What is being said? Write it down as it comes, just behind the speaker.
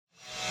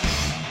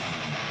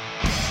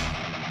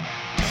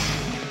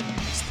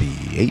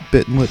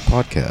8-Bit and Lit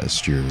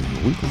Podcast, your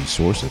weekly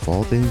source of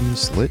all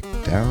things lit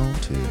down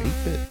to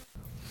 8-bit.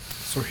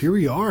 So here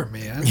we are,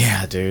 man.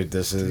 Yeah, dude,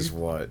 this is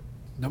what?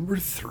 Number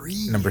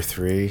 3. Number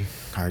 3?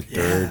 Our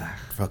third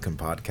fucking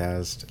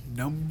podcast.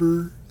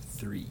 Number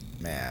 3.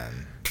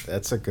 Man,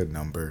 that's a good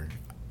number.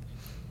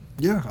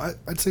 Yeah,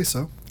 I'd say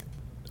so.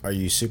 Are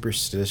you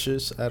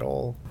superstitious at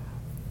all?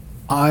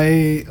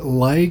 I'm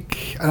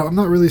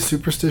not really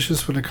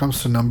superstitious when it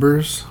comes to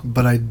numbers,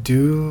 but I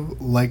do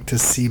like to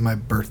see my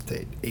birth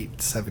date,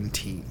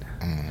 8/17.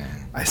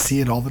 I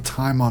see it all the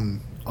time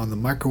on the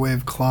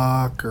microwave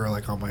clock or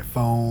like on my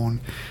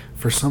phone.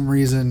 For some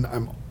reason,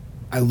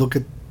 I look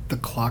at the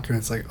clock and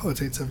it's like, oh,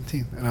 it's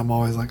 8/17, and I'm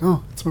always like,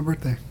 oh, it's my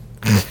birthday.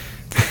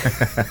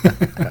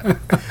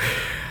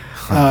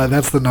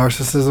 That's the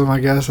narcissism, I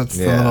guess. That's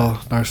the little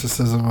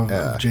narcissism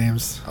of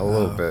James. A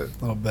little bit.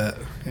 A little bit.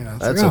 Yeah,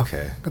 that's like,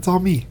 okay. That's all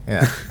me.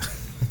 Yeah.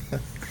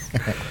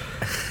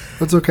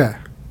 That's okay.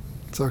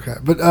 It's okay.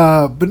 But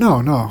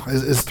no.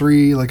 Is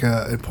 3 like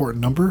a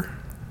important number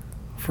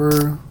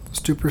for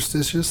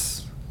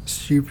superstitious?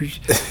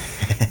 Superstitious.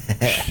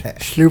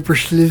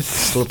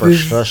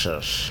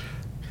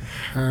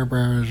 I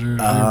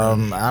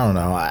don't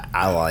know.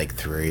 I like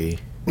 3.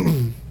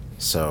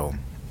 So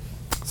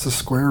it's the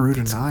square root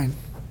of 9.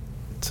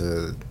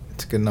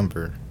 it's a good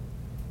number.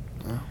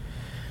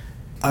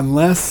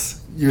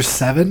 Unless you're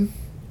 7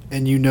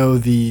 and you know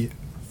the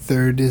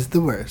third is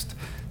the worst.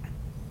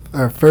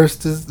 Or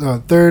third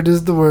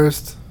is the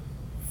worst.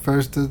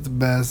 First is the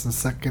best, and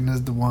second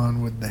is the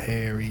one with the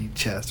hairy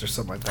chest or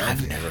something like that.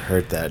 I've never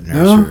heard that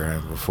nursery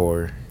rhyme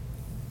before.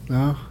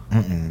 No?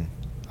 Mm-mm.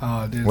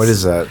 Oh, dude. What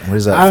is that? What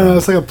is that? I don't know.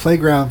 It's like a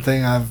playground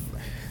thing. I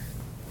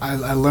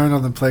learned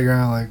on the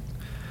playground, like,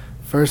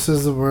 first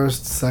is the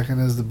worst, second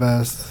is the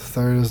best,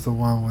 third is the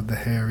one with the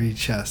hairy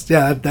chest.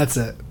 Yeah, that's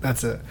it.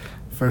 That's it.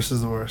 First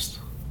is the worst.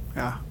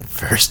 Yeah.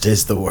 First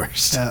is the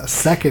worst. Yeah,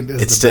 second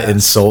is it's the best. to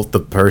insult the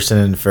person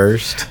in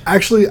first.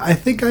 Actually, I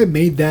think I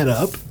made that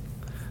up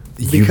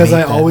because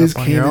I always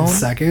came in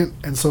second,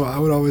 and so I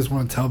would always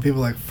want to tell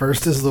people, like,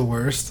 first is the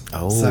worst,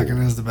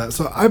 second is the best.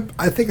 So I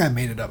think I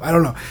made it up. I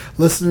don't know.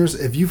 Listeners,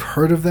 if you've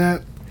heard of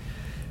that,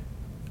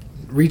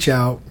 reach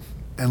out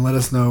and let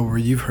us know where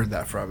you've heard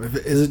that from.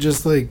 Is it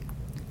just like,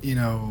 you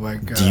know,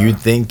 like... Do you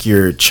think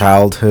your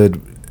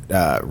childhood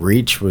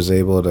reach was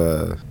able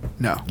to,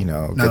 get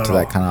to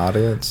that kind of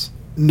audience?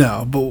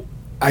 No, but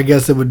I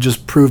guess it would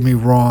just prove me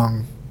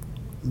wrong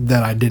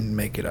that I didn't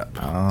make it up.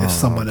 If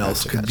someone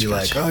else could be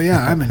like, oh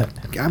yeah, I'm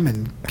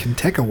in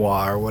Kentucky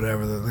or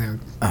whatever,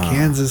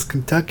 Kansas,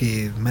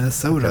 Kentucky,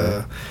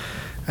 Minnesota,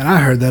 and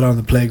I heard that on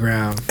the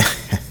playground.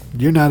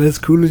 You're not as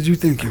cool as you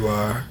think you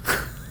are.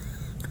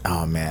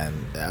 Oh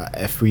man,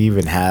 if we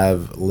even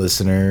have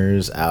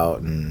listeners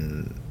out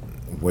in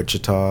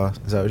Wichita,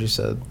 is that what you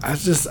said?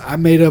 I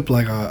made up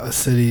like a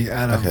city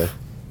out of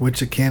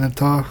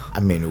Wichita. I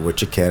mean,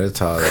 Wichita,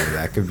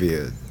 that could be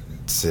a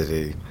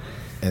city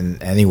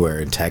in anywhere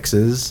in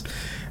Texas.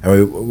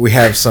 And we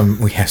have some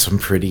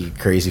pretty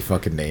crazy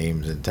fucking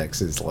names in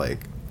Texas, like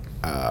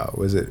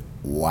was it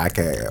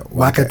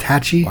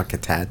Wakatachi?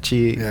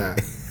 Wakatachi. Yeah.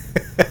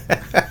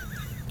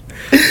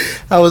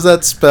 How was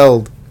that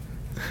spelled?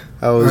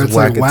 How was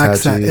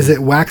Wakatachi? Like is it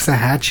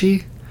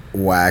Waxahachie?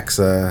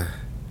 Waxa.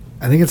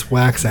 I think it's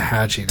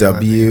Waxahachie.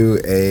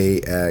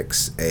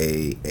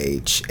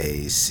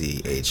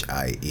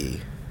 Waxahachie.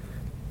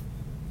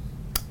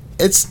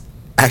 It's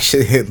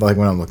actually, like,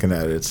 when I'm looking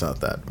at it, it's not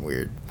that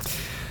weird.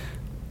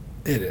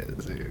 It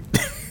is, dude.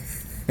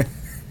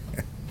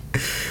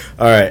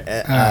 All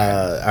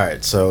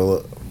right.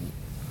 So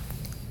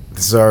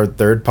this is our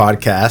third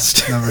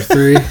podcast. Number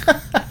 3.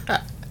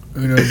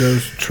 Uno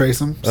dos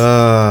tracems.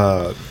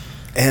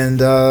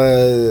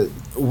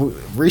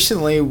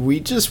 Recently we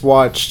just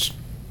watched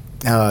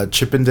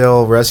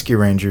Chippendale Rescue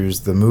Rangers,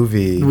 the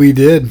movie. We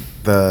did.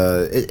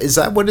 Is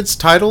that what it's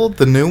titled?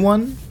 The new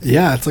one?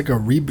 Yeah, it's like a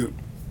reboot.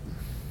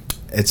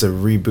 It's a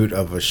reboot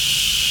of a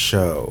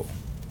show.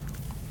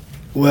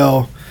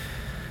 Well,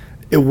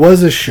 it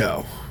was a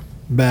show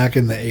back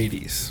in the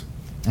 80s.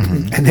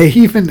 Mm-hmm. And they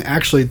even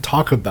actually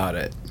talk about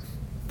it.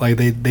 Like,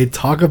 they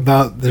talk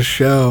about the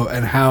show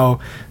and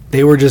how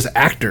they were just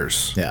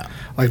actors. Yeah.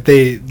 Like,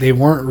 they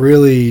weren't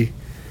really,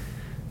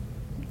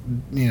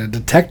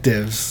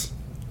 detectives.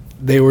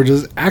 They were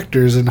just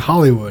actors in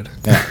Hollywood.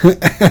 Yeah.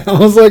 I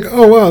was like,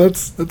 oh, wow,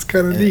 that's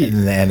kind of neat.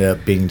 And they ended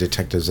up being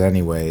detectives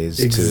anyways.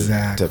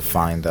 Exactly. To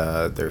find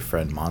their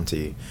friend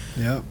Monty.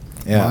 Yep.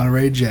 Yeah.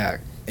 Monterey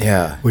Jack.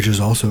 Yeah. Which is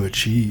also a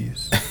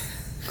cheese.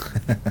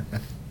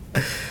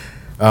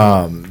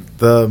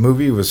 The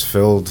movie was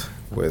filled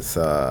with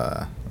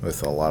a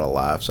lot of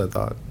laughs, I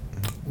thought.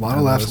 A lot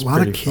of laughs. A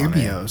lot of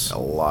cameos.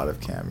 Funny. A lot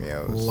of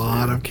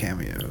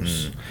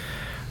cameos.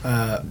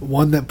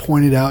 One that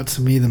pointed out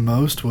to me the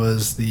most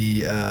was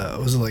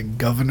was it like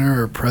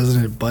Governor or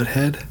President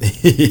Butthead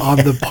on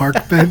the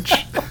park bench?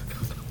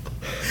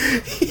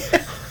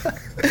 Yeah.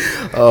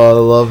 Oh, I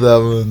love that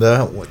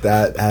one.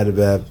 That had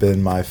to have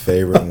been my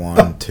favorite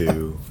one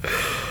too.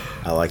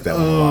 I I like that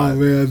one a lot. Oh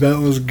man, that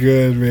was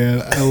good,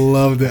 man. I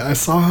loved it. I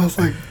was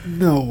like,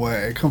 no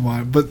way, come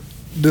on. But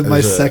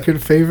my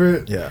second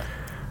favorite, Yeah.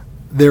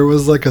 there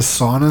was like a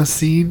sauna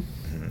scene,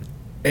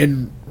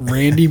 and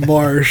Randy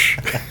Marsh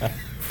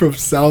from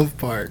South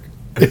Park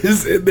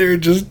is in there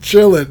just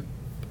chilling,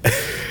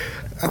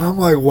 and I'm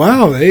like,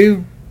 wow,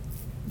 they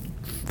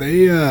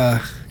they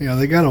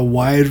got a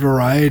wide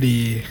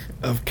variety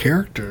of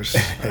characters.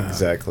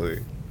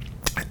 Exactly.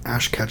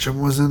 Ash Ketchum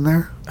was in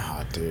there.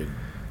 Oh, dude.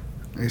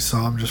 You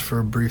saw him just for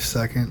a brief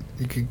second.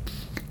 You could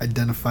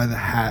identify the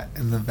hat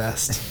and the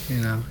vest.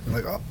 You're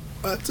like, oh,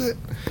 that's it.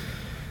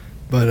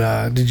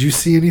 But did you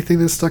see anything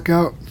that stuck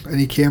out?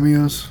 Any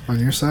cameos on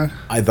your side?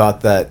 I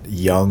thought that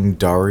young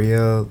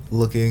Daria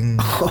looking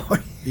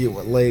at the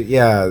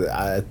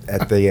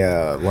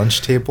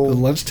lunch table. The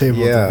lunch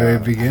table at the very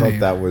beginning. I thought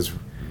that was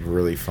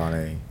really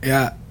funny.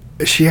 Yeah.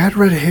 She had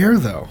red hair,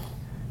 though.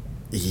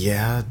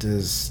 Yeah,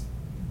 does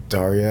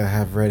Daria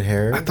have red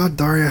hair? I thought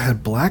Daria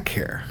had black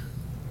hair.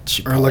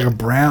 Or like a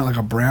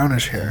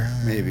brownish hair,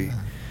 maybe.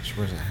 She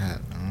wears a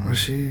hat. Does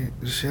she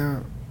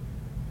have...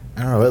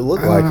 I don't know. It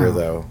looked like her,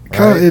 though.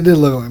 Kinda, it did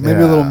look like...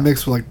 Maybe a little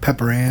mix with, like,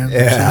 Pepper Ann.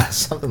 Yeah,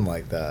 something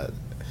like that.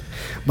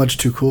 Much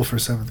too cool for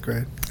 7th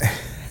grade.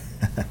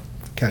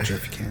 Catch her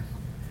if you can.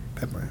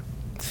 Pepper Ann.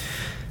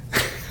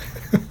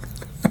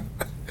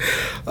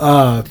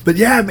 But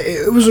yeah,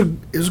 it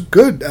was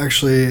good,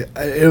 actually.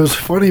 It was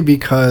funny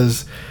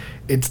because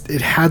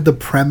it had the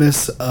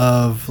premise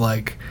of,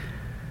 like,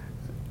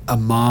 a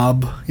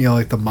mob,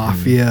 like the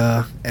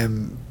mafia,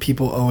 and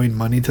people owing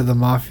money to the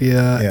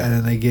mafia, and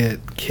then they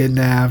get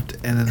kidnapped,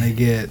 and then they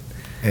get...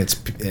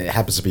 It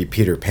happens to be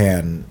Peter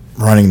Pan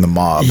running the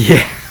mob.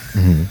 Yeah.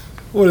 Mm-hmm.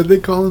 What did they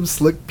call him?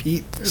 Slick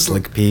Pete?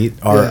 Slick Pete?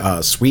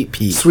 Or Sweet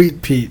Pete.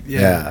 Sweet Pete,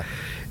 yeah.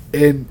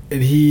 And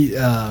he...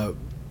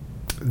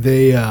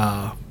 they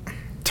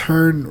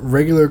turn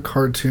regular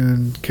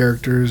cartoon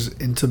characters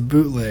into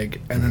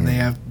bootleg, and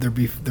then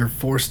they're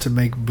forced to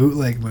make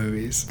bootleg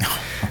movies.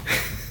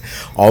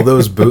 All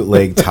those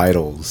bootleg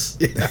titles.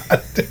 Yeah.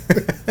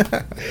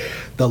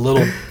 the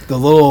little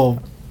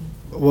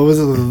what was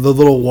it? The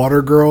little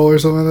water girl or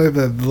something like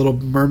that. The Little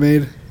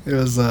Mermaid. It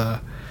was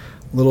a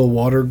little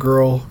water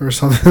girl or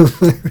something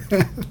like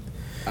that.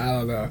 I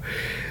don't know.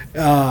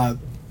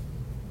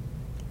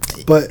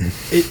 But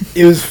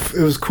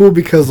it was cool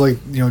because, like,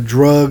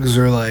 drugs,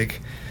 or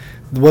like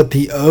what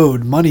they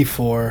owed money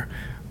for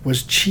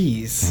was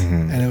cheese,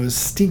 and it was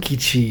stinky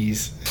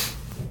cheese.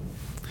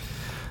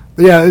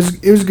 But yeah,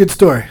 it was a good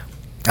story.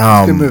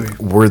 A good movie.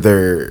 Were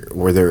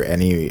there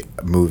any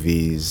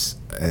movies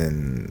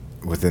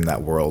within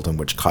that world in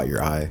which caught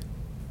your eye?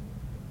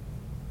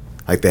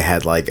 Like they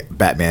had like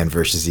Batman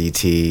versus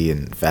E.T.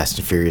 and Fast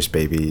and Furious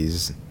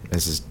Babies.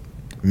 This is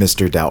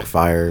Mr.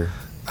 Doubtfire.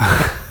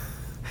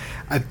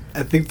 I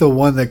think the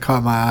one that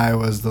caught my eye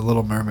was the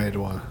Little Mermaid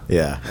one.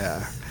 Yeah.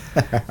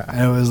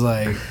 And it was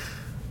like,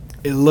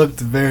 it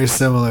looked very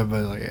similar,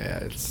 but like, yeah,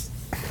 it's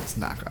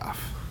knockoff.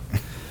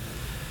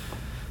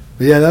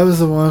 But yeah, that was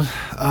the one.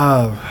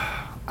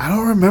 I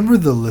don't remember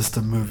the list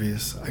of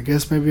movies. I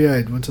guess maybe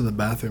I went to the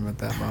bathroom at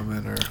that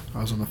moment, or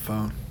I was on the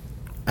phone.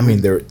 I mean,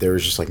 there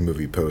was just like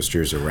movie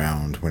posters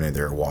around when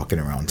they were walking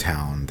around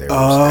town. There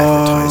was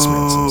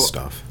advertisements and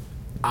stuff.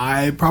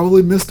 I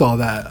probably missed all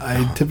that.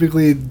 I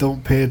typically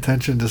don't pay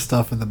attention to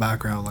stuff in the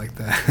background like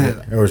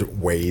that. There was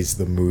Waze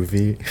the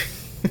movie.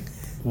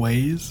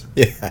 Waze?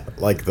 Yeah,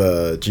 like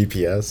the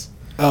GPS.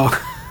 Oh.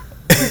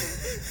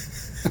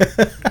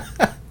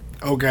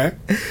 Okay.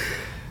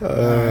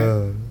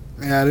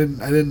 Yeah, I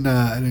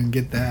didn't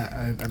get that.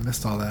 I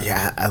missed all that.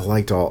 Yeah, I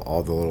liked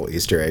all the little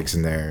Easter eggs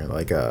in there.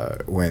 Like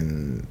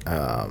when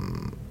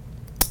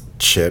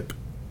Chip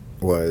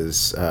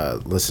was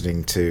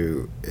listening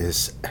to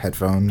his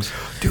headphones.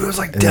 Dude, it was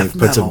like and death he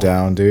puts metal. him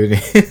down, dude.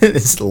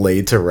 It's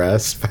Laid to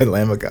Rest by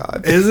Lamb of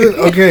God. Is it?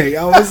 Okay,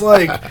 I was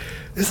like,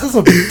 is this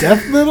a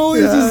death metal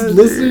he's just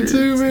listening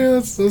to, man?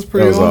 That's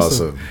pretty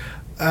awesome.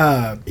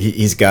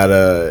 He's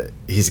gotta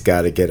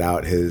get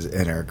out his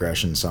inner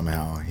aggression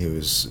somehow. He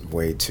was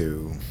way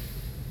too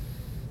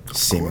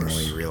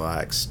seemingly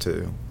relaxed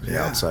to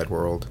the outside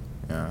world.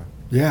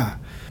 Yeah.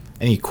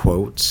 Any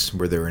quotes?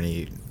 Were there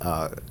any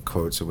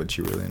quotes of which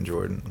you really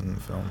enjoyed in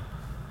the film?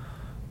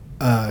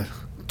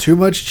 Too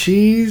much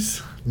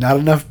cheese, not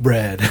enough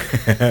bread.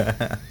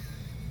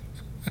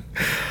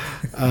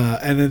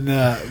 And then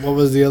what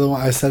was the other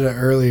one? I said it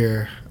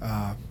earlier.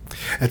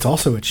 It's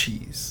also a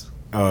cheese.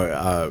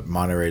 Oh,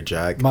 Monterey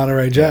Jack.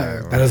 Monterey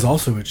Jack. Yeah, that is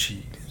also a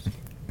cheese.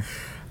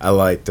 I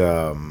liked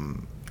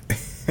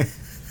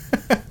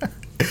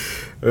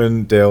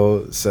when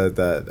Dale said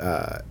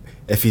that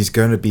if he's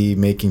going to be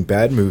making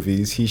bad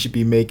movies, he should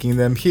be making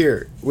them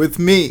here with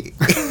me.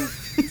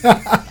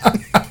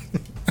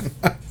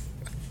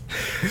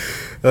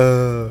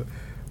 Or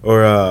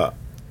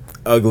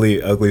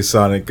Ugly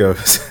Sonic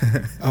goes.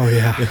 Oh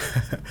yeah.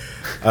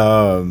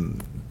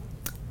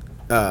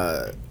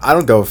 I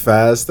don't go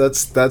fast.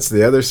 That's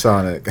the other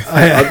Sonic.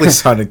 Ugly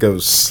Sonic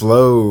goes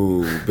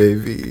slow,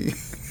 baby.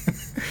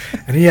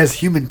 And he has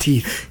human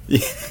teeth.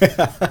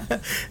 Yeah.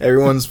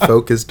 Everyone's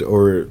focused,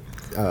 or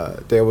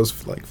Dale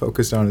was like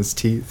focused on his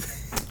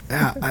teeth.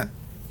 Yeah,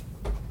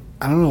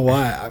 I don't know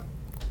why.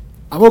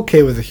 I'm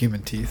okay with the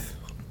human teeth.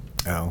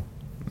 Oh.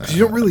 Because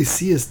you don't really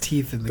see his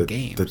teeth in the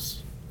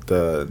games.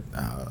 The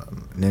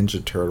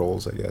Ninja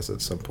Turtles, I guess,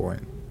 at some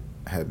point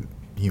had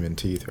human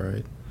teeth,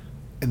 right?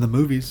 In the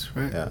movies,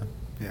 right? Yeah.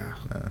 Yeah.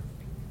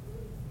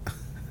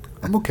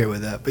 I'm okay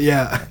with that. But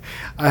yeah,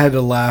 I had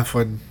to laugh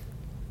when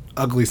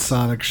Ugly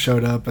Sonic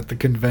showed up at the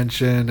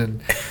convention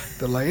and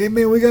they're like, hey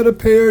man, we gotta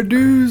pay our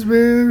dues,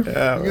 man.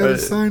 Yeah, we gotta right.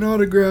 sign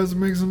autographs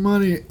and make some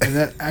money. And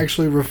that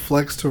actually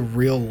reflects to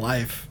real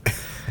life.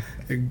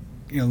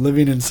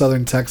 Living in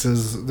Southern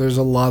Texas, there's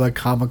a lot of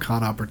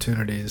Comic-Con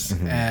opportunities.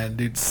 Mm-hmm. And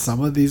dude,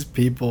 some of these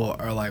people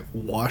are like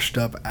washed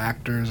up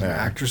actors and Yeah.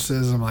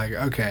 actresses. I'm like,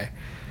 okay.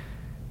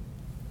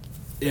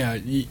 Yeah,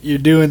 you're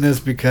doing this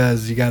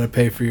because you got to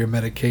pay for your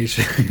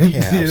medication.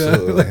 Yeah,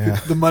 absolutely. Yeah.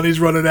 The money's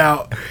running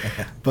out.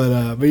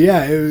 But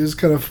yeah, it was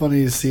kind of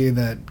funny seeing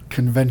that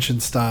convention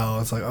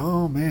style. It's like,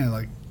 oh man,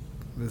 like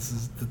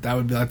that's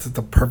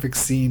the perfect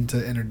scene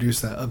to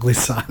introduce that Ugly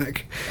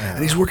Sonic,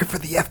 and he's working for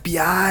the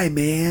FBI,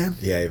 man.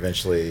 Yeah,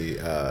 eventually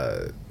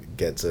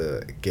gets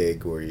a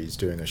gig where he's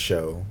doing a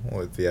show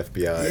with the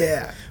FBI.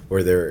 Yeah,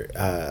 where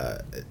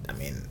they're,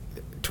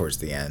 towards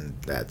the end,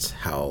 that's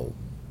how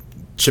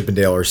Chip and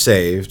Dale are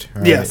saved.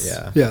 Right? Yes.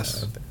 Yeah.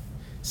 Yes.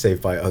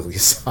 Saved by Ugly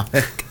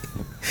Sonic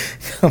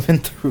coming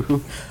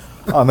through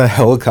on a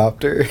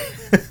helicopter,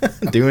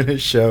 doing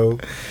his show.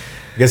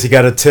 I guess he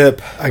got a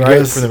tip, I right,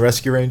 guess. from the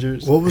Rescue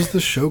Rangers. What was the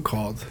show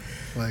called?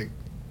 Like,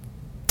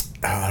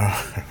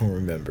 I don't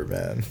remember,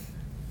 man.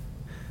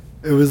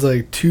 it was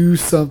like too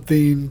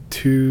something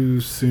too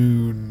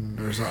soon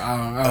or something.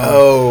 I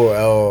don't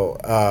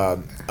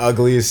know.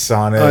 Ugly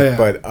Sonic, Oh, yeah.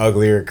 but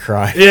uglier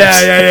crimes. Yeah.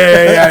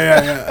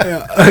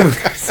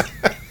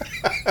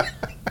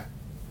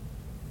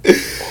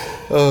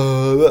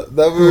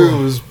 That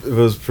movie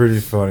was pretty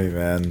funny,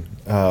 man.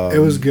 It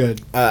was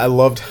good. I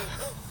loved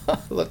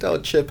how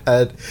Chip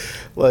had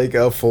like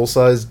a full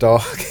size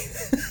dog.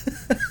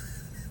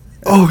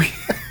 Oh,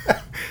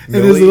 yeah. In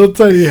his Millie. little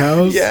tiny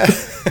house. Yeah.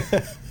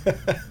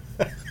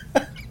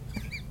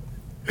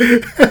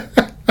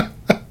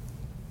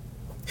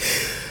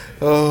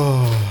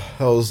 Oh,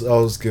 that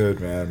was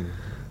good, man.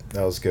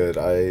 That was good.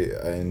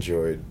 I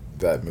enjoyed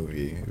that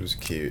movie. It was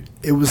cute.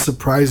 It was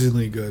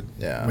surprisingly good.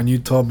 Yeah. When you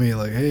told me,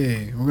 like,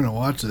 hey, we're going to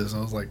watch this, I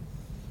was like,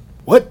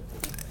 what?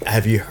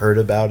 Have you heard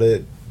about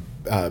it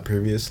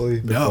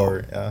previously? No.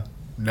 Before? Yeah.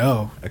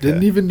 No. Okay.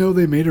 Didn't even know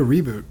they made a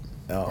reboot.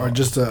 Oh. Or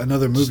just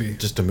another movie.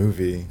 Just a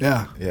movie.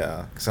 Yeah.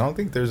 Yeah. Because I don't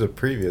think there's a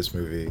previous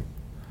movie.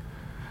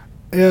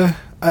 Yeah.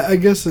 I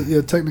guess,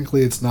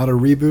 technically it's not a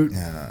reboot.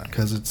 Yeah.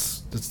 Because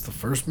it's the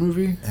first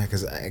movie. Yeah,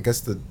 because I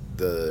guess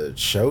the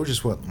show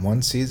just went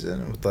one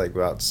season with like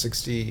about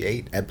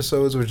 68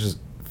 episodes, which is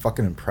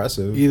fucking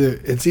impressive.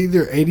 It's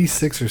either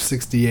 86 or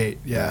 68.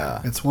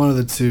 Yeah. It's one of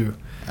the two.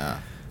 Yeah.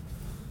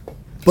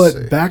 But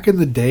See. back in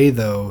the day,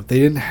 though, they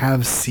didn't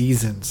have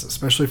seasons,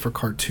 especially for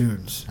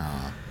cartoons.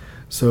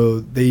 So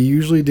they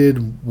usually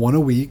did one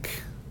a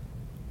week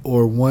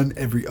or one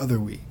every other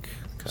week.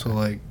 Okay. So,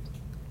 like,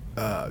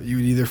 you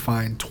would either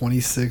find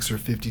 26 or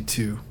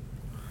 52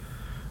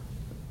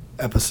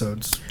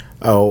 episodes.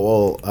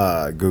 Oh,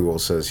 well, Google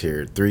says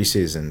here 3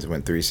 seasons,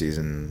 went 3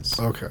 seasons.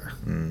 Okay.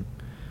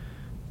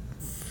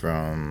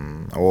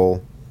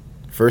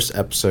 First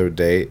episode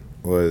date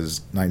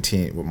was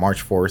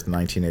March 4th,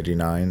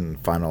 1989. And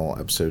final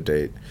episode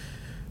date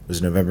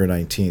was November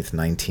 19th,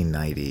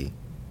 1990.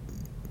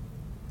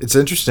 It's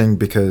interesting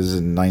because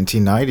in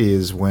 1990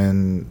 is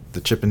when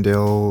the Chip and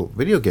Dale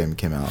video game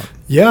came out.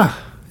 Yeah.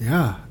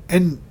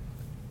 And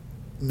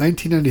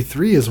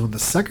 1993 is when the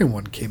second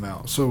one came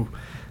out. So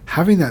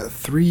having that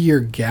 3-year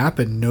gap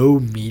and no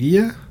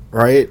media.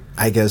 Right?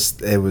 I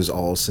guess it was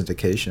all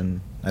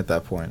syndication at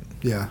that point.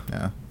 Yeah.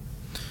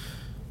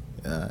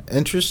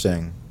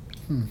 Interesting.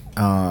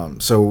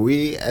 So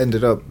we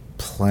ended up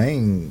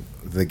playing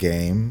the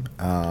game,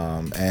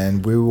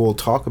 and we will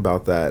talk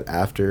about that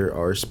after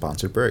our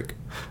sponsor break.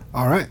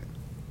 All right.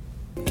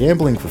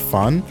 Gambling for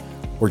fun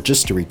or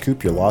just to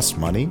recoup your lost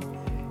money?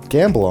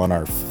 Gamble on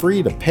our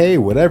free-to-pay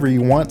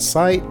whatever-you-want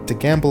site to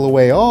gamble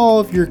away all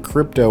of your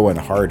crypto and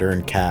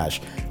hard-earned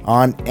cash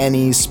on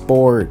any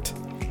sport.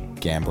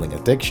 Gambling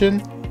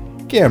addiction?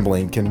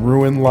 Gambling can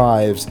ruin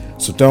lives,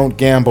 so don't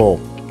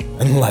gamble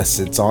unless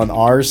it's on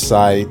our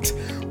site.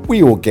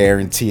 We will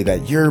guarantee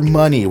that your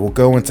money will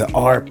go into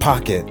our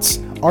pockets.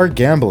 Our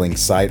gambling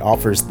site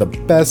offers the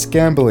best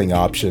gambling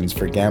options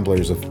for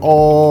gamblers of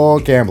all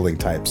gambling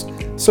types.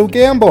 So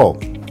gamble!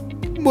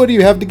 What do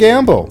you have to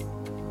gamble?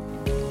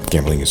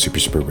 Gambling is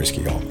super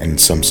risky, y'all. And in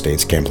some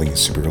states, gambling is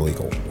super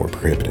illegal or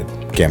prohibited.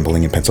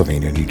 Gambling in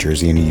Pennsylvania, New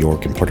Jersey, and New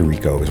York, and Puerto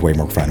Rico is way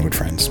more fun with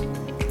friends.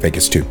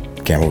 Vegas too.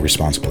 Gamble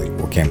responsibly,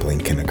 or gambling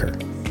can occur.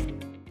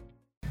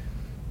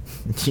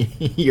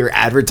 You're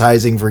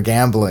advertising for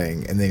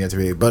gambling, and then you have to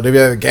be, but if you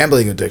have a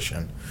gambling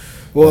addiction.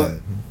 Well,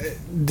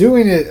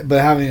 doing it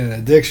but having an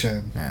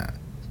addiction, Yeah.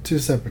 2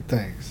 separate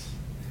things.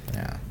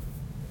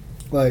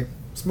 Like,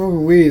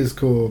 smoking weed is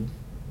cool,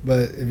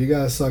 but if you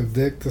gotta suck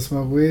dick to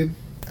smoke weed,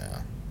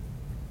 Yeah.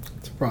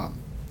 it's a problem.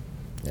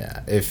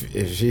 Yeah. If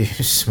you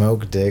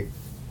smoke dick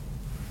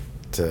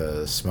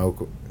to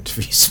smoke, if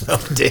you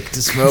smoke dick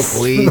to smoke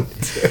weed,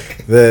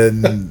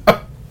 then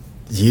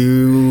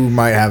you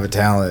might have a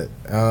talent.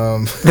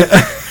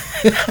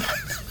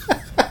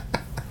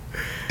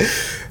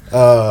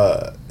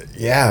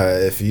 Yeah.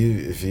 If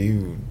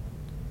you,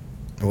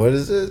 what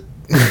is it?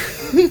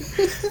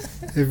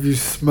 If you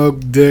smoke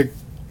dick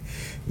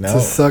No.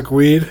 to suck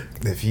weed,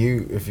 If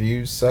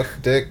you suck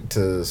dick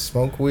to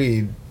smoke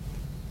weed,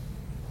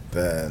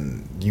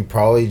 then you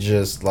probably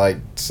just like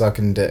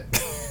sucking dick.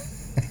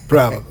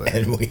 probably,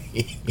 And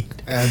weed.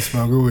 and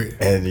smoking weed.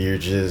 And you're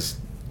just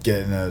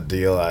getting a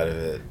deal out of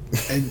it.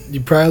 And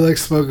you probably like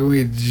smoking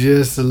weed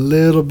just a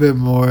little bit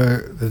more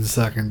than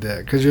sucking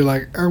dick. Because you're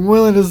like, I'm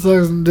willing to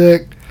suck some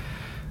dick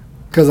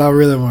because I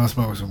really want to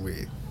smoke some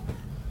weed.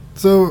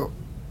 So,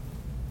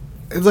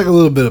 it's like a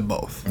little bit of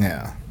both.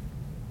 Yeah.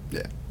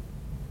 Yeah.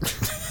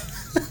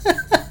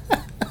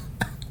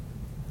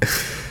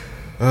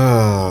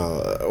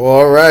 Well,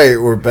 all right.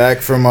 We're back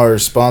from our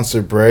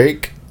sponsor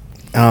break.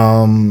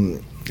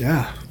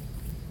 Yeah.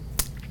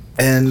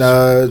 And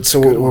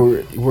so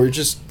Good we're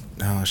just...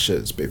 Oh, shit.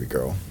 It's baby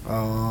girl.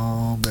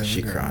 Oh, baby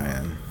She girl.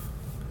 crying.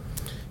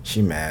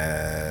 She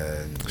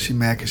mad. She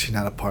mad because she's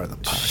not a part of the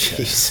podcast.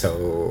 She's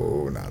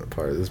so not a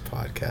part of this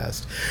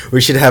podcast. We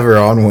should have her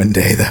on one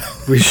day, though.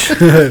 We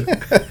should.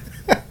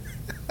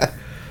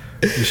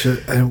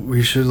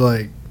 We should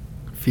like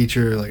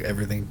feature like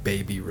everything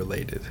baby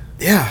related.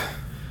 Yeah.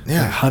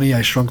 Yeah. Like Honey,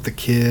 I Shrunk the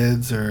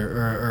Kids,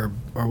 or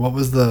what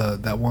was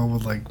that one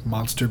with like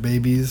monster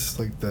babies?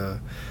 Like the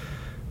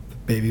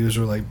babies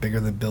were like bigger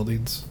than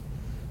buildings,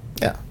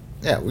 Yeah.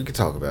 Yeah, we could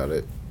talk about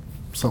it.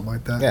 something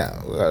like that.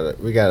 Yeah,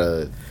 we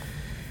gotta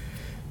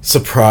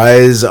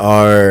surprise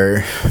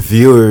our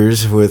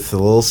viewers with a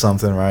little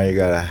something, right? You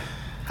gotta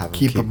have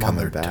Keep them them on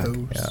coming their back.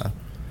 toes.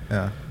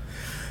 Yeah.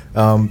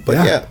 But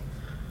Yeah. yeah.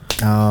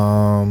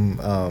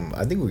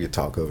 I think we could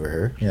talk over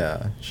her.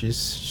 Yeah, she's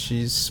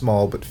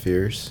small but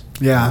fierce.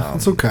 Yeah,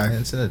 it's okay. and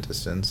it's in a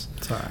distance.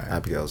 It's alright.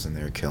 Abigail's in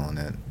there killing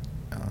it.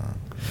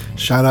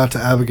 Shout out to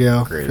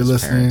Abigail if you're Greatest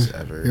listening. parents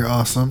ever. You're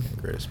awesome.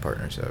 Greatest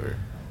partners ever.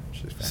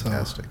 She's So,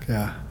 fantastic.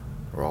 yeah.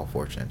 We're all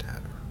fortunate to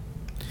have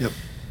her.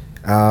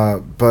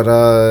 Yep. But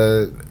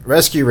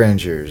Rescue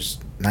Rangers,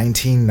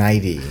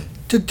 1990.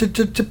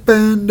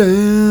 Japan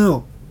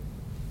down.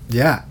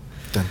 Yeah.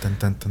 Dun, dun,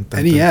 dun, dun,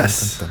 dun,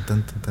 NES. dun,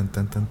 dun, dun,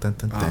 dun, dun, dun,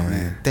 dun, Oh, dun,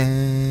 man.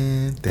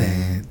 dun,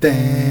 dun,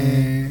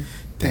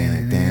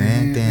 Dun, dun,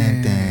 dun,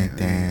 dun, dun,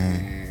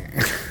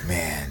 dun.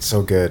 Man,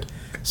 so good,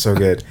 so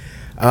good.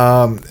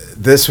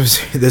 This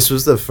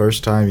was the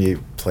first time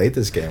you played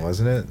this game,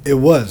 wasn't it? It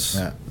was.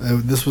 Yeah.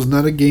 This was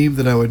not a game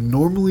that I would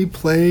normally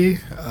play.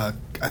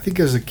 I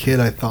think as a kid,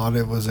 I thought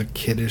it was a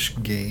kiddish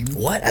game.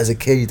 What? As a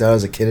kid, you thought it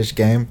was a kiddish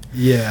game?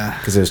 Yeah,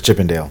 Because it was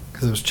Chippendale.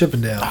 because it was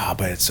Chippendale. Ah,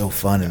 but it's so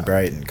fun and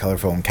bright and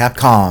colorful. And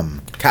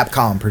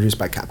Capcom, produced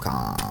by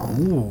Capcom.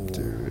 Ooh.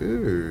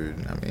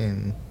 Dude, I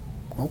mean,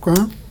 Okay.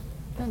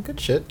 yeah, good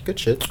shit.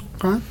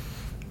 Okay.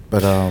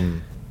 But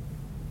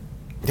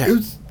yeah,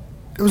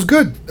 It was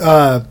good.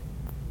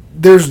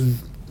 There's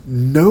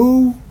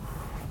no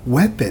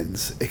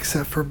weapons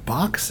except for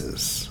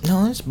boxes.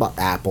 no, it's about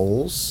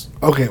apples.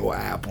 Okay, well,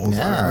 apples.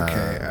 Yeah.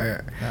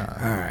 Okay. Yeah.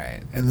 All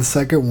right. And the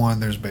second one,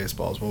 there's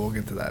baseballs, but we'll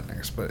get to that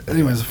next. But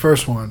anyways, the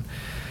first one,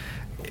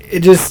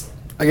 it just,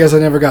 I guess I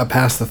never got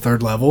past the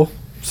third level.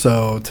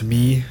 So to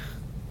me,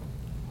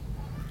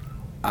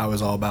 I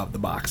was all about the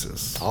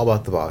boxes. All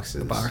about the boxes.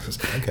 The boxes.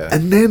 Okay.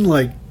 And then,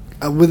 like,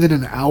 within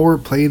an hour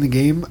playing the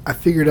game, I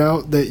figured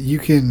out that you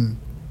can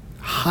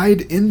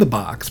hide in the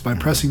box by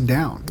pressing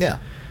down. yeah,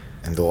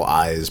 and the little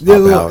eyes pop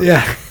Yeah, out.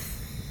 yeah.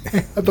 I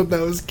thought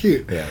that was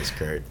cute. Yeah, it's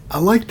great. I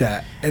like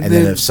that. And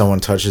then if someone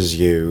touches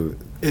you,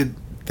 it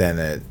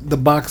then the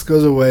box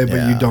goes away, but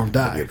yeah, you don't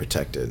die. You're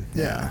protected.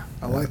 Yeah,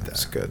 I like that.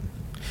 That's good.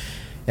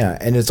 Yeah,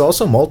 and it's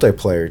also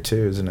multiplayer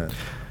too, isn't it?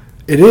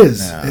 It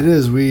is. Yeah. It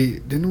is.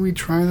 Didn't we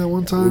try that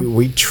one time?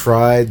 We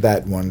tried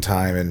that one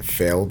time and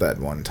failed that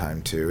one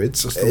time too.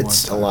 It's Just the one a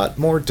time. lot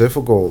more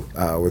difficult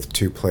with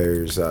two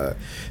players.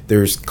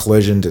 There's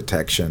collision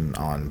detection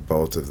on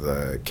both of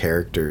the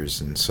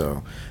characters, and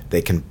so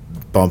they can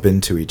bump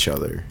into each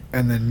other.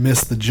 And then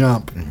miss the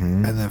jump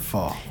Mhm. and then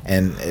fall.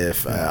 And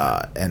if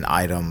an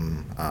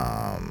item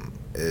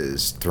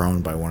is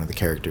thrown by one of the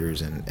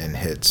characters and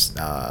hits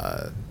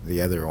the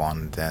other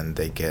one, then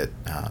they get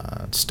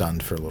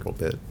stunned for a little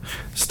bit.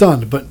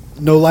 Stunned, but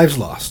no lives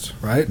lost,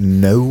 right?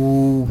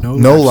 No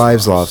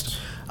lives lost.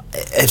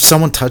 If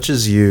someone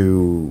touches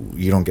you,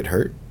 you don't get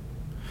hurt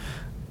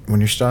when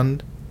you're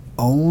stunned.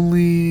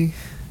 Only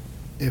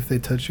if they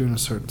touch you in a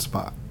certain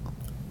spot.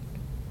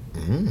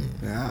 Mm.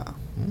 Yeah.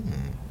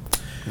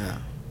 Yeah.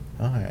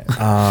 All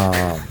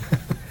right.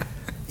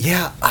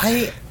 Yeah,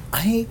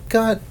 I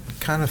got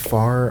kind of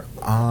far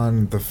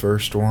on the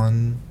first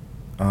one.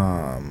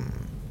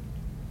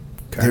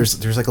 Okay.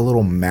 There's like a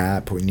little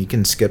map and you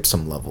can skip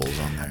some levels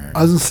on there.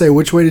 I was gonna say,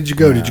 which way did you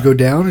go? Yeah. Did you go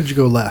down or did you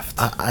go left?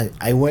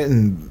 I went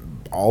in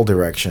all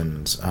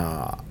directions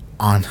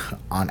on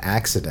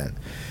accident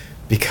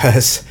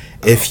because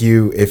if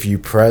you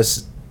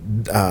press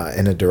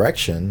in a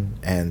direction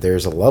and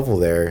there's a level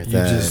there,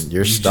 then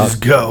you're stuck.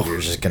 Just go. You're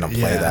just gonna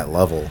play that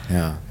level.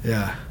 Yeah.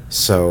 Yeah.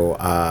 So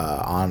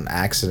on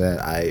accident,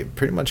 I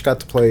pretty much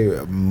got to play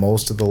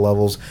most of the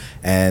levels,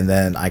 and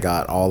then I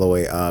got all the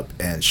way up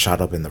and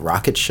shot up in the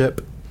rocket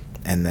ship,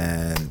 and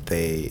then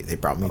they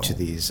brought me to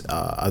these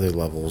other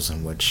levels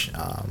in which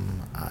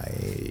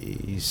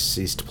I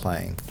ceased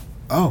playing.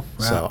 Oh,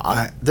 wow. So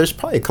there's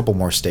probably a couple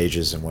more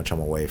stages in which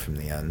I'm away from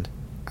the end.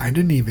 I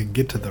didn't even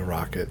get to the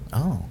rocket.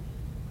 Oh.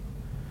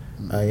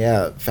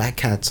 Yeah, Fat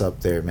Cat's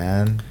up there,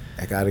 man.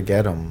 I gotta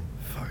get him.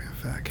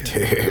 Fat Cat.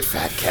 Dude,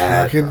 Fat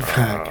Cat. Fucking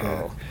Fat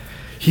Cat.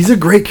 He's a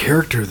great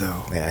character,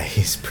 though. Yeah,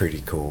 he's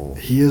pretty cool.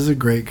 He is a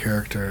great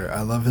character.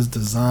 I love his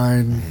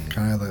design,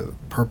 kind of the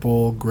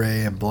purple,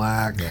 gray, and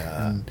black.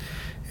 Yeah.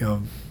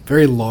 And,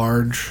 very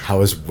large.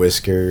 How his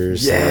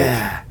whiskers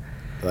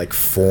like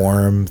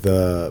form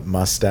the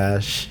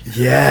mustache.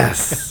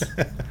 Yes.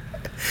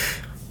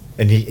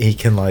 And he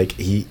can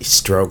he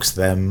strokes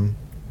them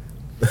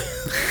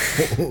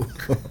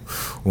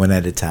one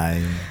at a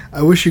time.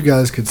 I wish you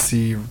guys could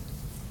see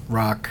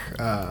Rock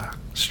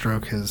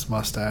stroke his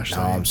mustache.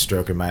 Now I'm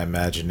stroking my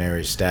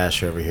imaginary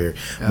stash over here.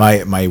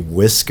 Yeah. My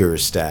whisker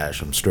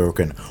stash. I'm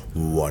stroking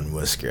one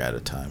whisker at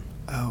a time.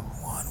 Oh.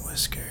 One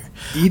whisker.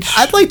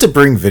 I'd like to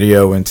bring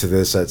video into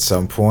this at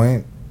some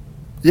point.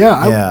 Yeah,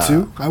 I would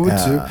too. I would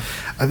too. Yeah.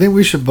 I think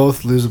we should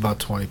both lose about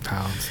 20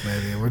 pounds,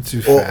 maybe. We're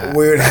too fat.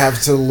 We would have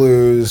to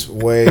lose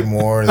way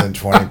more than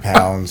 20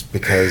 pounds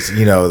because,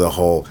 the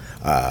whole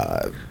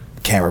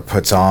camera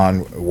puts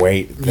on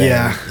weight thing,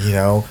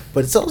 Yeah.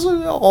 But it's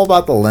also all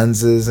about the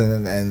lenses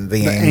and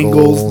the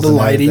angles, the and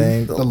lighting.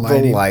 everything. The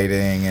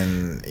lighting.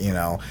 And,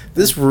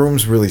 this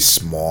room's really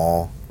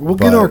small. We'll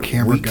get our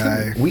camera we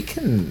guy. We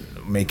can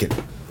make it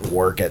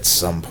work at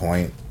some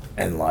point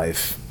in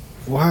life.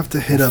 We'll have to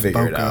hit up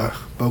figure it out.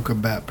 Boca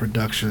Bat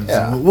Productions.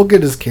 Yeah. We'll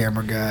get his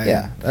camera guy.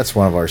 Yeah, that's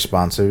one of our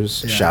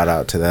sponsors. Yeah. Shout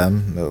out to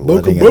them, Boca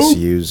letting Boat. us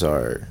use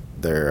their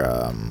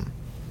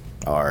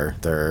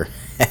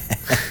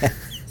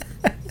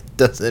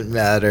doesn't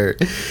matter.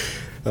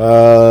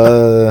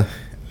 Their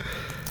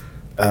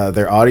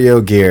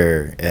audio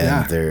gear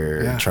and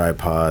their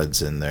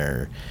tripods and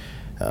their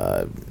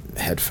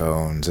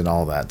headphones and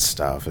all that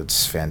stuff.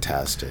 It's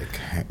fantastic.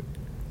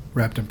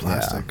 Wrapped in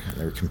plastic. Yeah,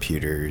 their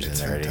computers and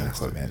their editing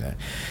fantastic. equipment.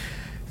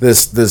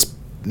 This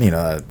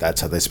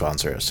that's how they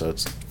sponsor us. So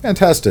it's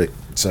fantastic.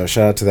 So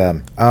shout out to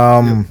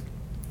them.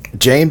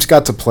 James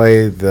got to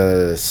play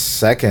the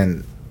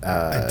second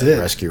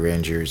Rescue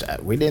Rangers.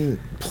 We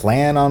didn't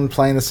plan on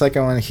playing the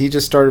second one. He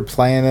just started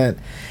playing it,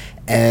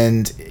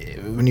 and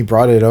when he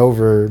brought it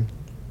over,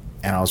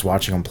 and I was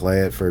watching him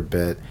play it for a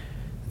bit,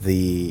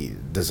 the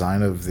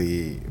design of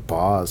the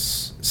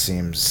boss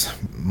seems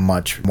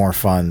much more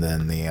fun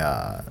than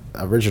the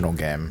original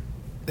game.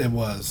 It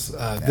was.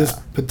 This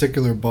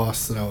particular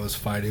boss that I was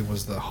fighting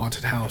was the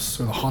haunted house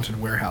or the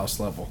haunted warehouse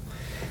level.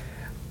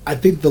 I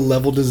think the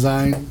level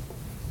design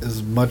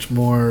is much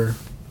more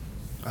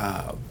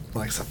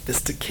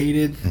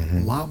sophisticated, a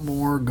lot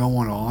more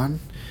going on.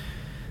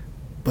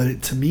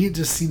 But to me, it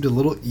just seemed a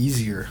little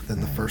easier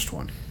than the first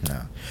one.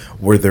 Yeah.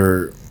 Were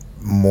there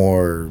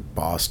more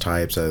boss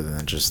types other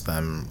than just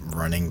them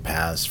running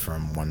past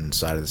from one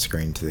side of the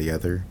screen to the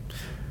other?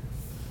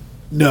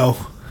 No.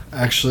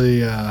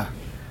 Actually,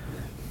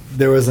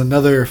 there was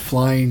another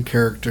flying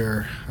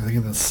character, I think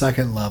in the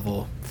second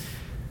level,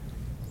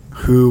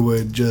 who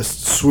would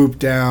just swoop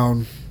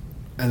down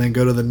and then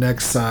go to the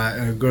next side,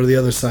 and go to the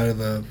other side of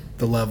the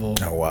level.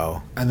 Oh,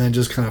 wow. And then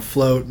just kind of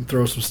float and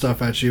throw some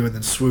stuff at you and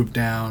then swoop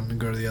down and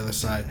go to the other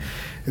side.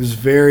 It was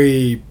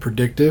very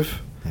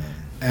predictive.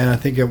 And I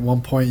think at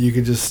one point you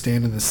could just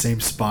stand in the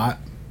same spot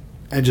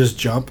and just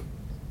jump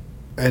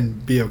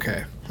and be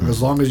okay.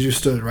 As long as you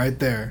stood right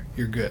there,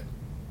 you're good.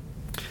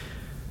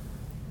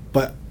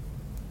 But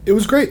it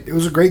was great. It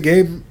was a great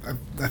game.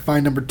 I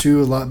find number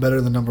 2 a lot better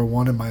than number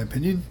 1 in my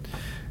opinion.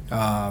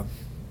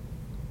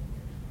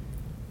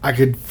 I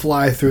could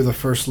fly through the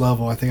first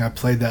level. I think I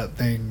played that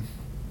thing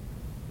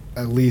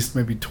at least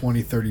maybe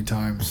 20, 30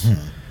 times.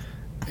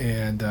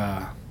 And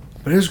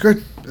but it was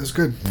good. It was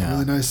good. Yeah.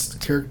 Really nice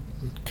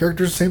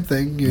characters, same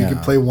thing. You can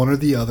play one or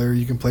the other.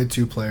 You can play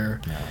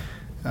 2-player.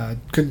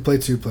 Couldn't play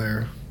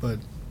 2-player, but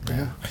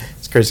yeah.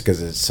 It's crazy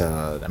because it's,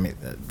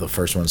 the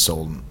first one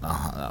sold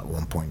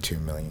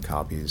 1.2 million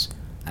copies.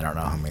 I don't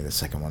know how many the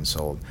second one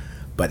sold.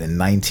 But in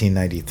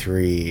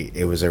 1993,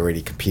 it was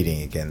already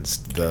competing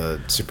against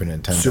the Super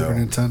Nintendo. Super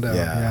Nintendo,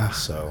 yeah.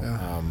 So,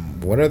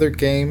 what other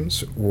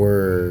games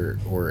were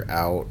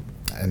out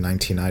in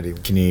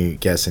 1990? Can you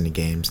guess any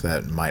games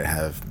that might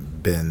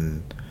have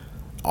been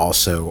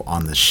also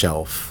on the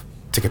shelf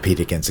to compete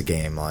against a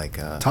game like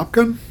Top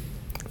Gun?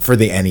 For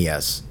the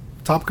NES.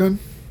 Top Gun,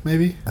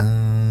 maybe?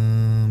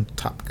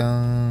 Top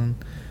Gun.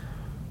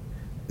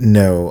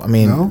 No, I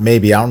mean No?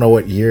 maybe. I don't know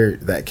what year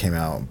that came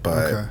out,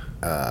 but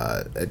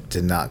Okay. it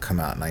did not come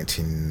out in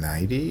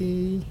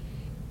 1990.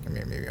 I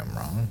mean, maybe I'm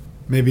wrong.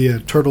 Maybe a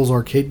Turtles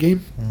arcade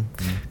game?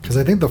 Mm-hmm. Because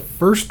I think the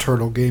first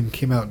Turtle game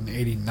came out in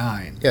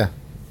 89. Yeah,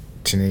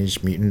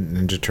 Teenage Mutant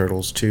Ninja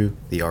Turtles 2,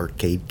 the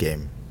arcade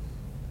game,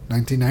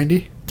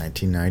 1990?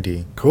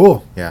 1990.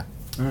 Cool. Yeah.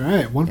 All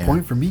right. 1 Yeah.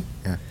 point for me.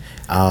 Yeah.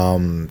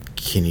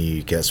 Can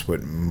you guess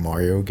what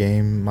Mario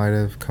game might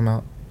have come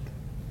out?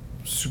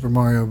 Super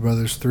Mario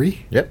Brothers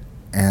 3. Yep.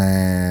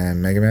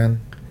 And Mega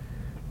Man.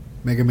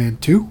 Mega Man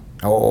 2.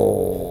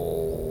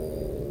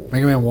 Oh.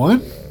 Mega Man 1.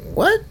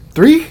 What?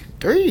 3.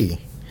 3.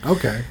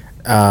 Okay.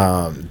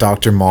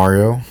 Dr.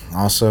 Mario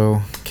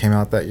also came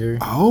out that year.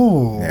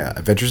 Oh. Yeah.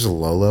 Adventures of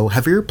Lolo.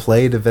 Have you ever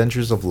played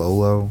Adventures of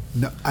Lolo?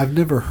 No, I've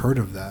never heard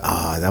of that.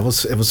 It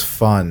was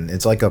fun.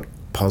 It's like a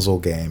puzzle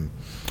game.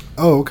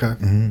 Oh, okay.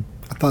 Mm-hmm.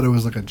 I thought it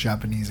was like a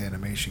Japanese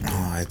animation game.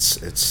 Oh,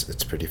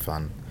 it's pretty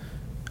fun.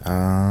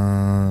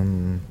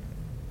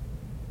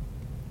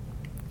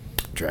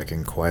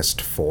 Dragon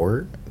Quest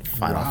 4,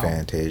 Final Wow.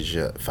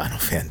 Fantasia, Final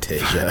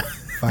Fantasy.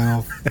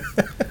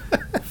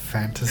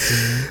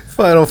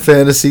 Final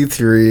Fantasy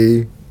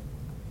 3,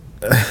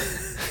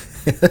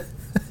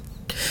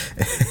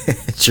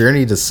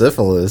 Journey to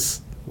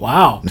Syphilis.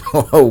 Wow.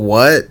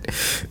 What?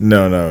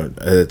 No,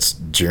 it's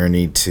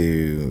Journey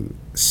to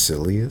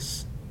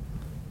Silius.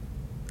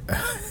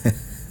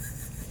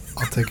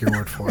 I'll take your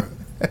word for it.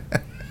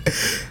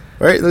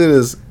 Right, look at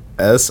this.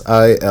 Silius.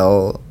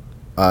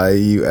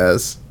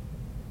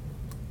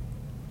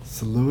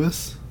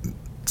 Saluis?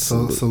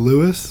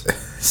 Saluis?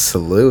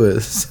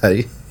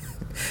 Saluis.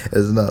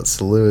 It's not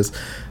Saluis.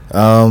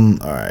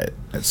 Alright,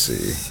 let's see.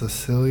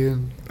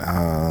 Sicilian?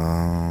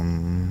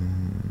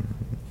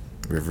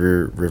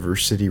 River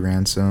City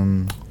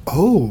Ransom.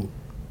 Oh.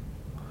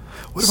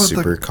 What about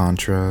Super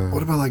Contra.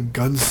 What about like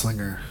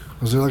Gunslinger?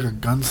 Was there like a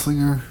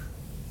Gunslinger?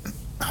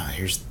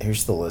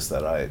 Here's the list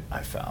that I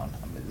found.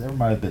 I mean, there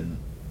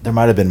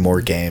might have been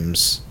more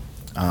games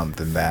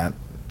than that.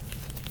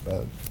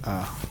 But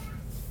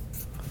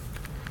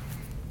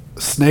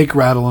Snake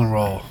Rattle and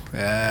Roll.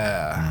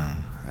 Yeah.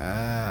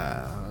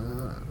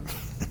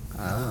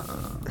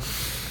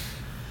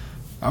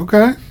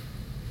 Okay.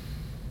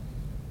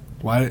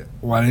 Why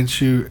didn't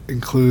you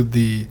include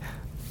the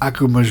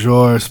Aku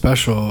Major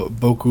special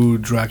Boku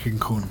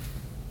Draken-kun?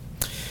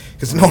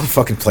 because no one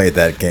fucking played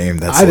that game.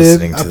 That's I did.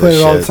 listening to I this played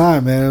it all the shit.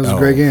 time, man. It was a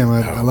great game.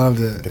 I Oh. loved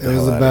it. Get It the was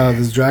hell outta about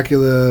here. this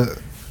Dracula.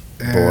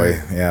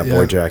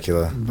 Boy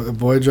Dracula.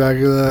 Boy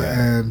Dracula Yeah.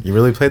 and You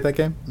really played that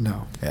game?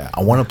 no, Yeah,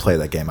 I want to play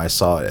that game. I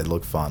saw it. It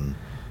looked fun.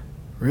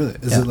 really.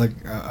 Is Yeah. it like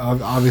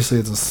obviously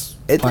it's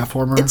a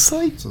platformer? It's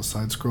like It's a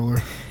side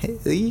scroller.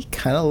 he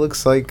kind of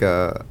looks like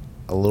a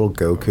little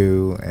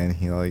Goku, and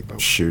he like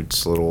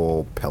shoots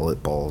little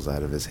pellet balls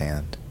out of his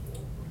hand.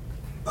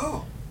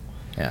 Oh.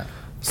 Yeah,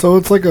 So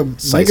it's like a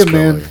Side Mega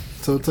Man. scroller.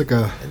 So it's like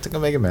a it's like a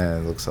Mega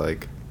Man. It looks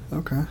like.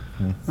 okay.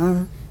 Hmm. All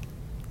right.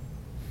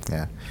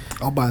 Yeah.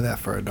 I'll buy that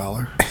for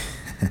 $1.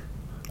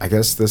 I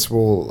guess this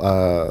will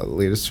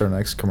lead us to our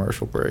next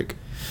commercial break.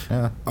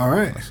 Yeah. All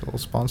right. Nice little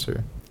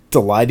sponsor.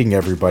 Delighting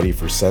everybody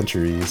for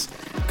centuries,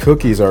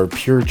 cookies are a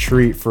pure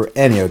treat for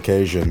any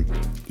occasion.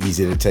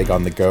 Easy to take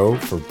on the go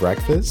for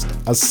breakfast,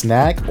 a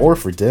snack, or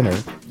for dinner.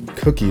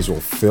 Cookies will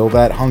fill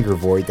that hunger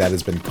void that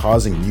has been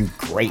causing you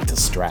great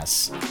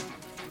distress.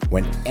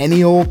 When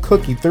any old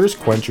cookie thirst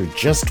quencher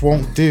just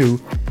won't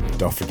do,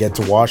 don't forget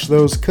to wash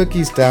those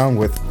cookies down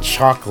with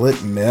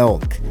chocolate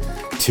milk.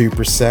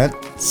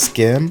 2%,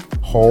 skim,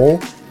 whole,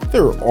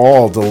 they're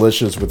all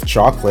delicious with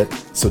chocolate,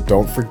 so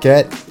don't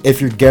forget, if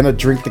you're gonna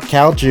drink the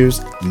cow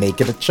juice, make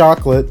it a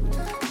chocolate.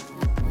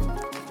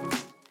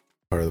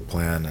 Part of the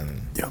plan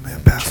and Yo,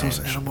 man, pass those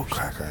change. animal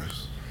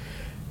crackers.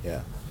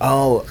 Yeah.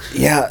 Oh,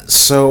 yeah.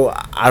 So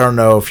I don't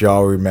know if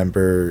y'all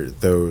remember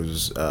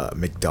those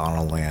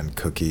McDonald Land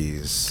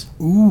cookies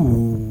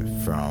Ooh.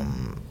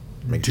 from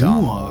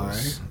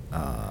McDonald's.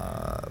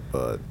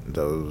 But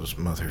those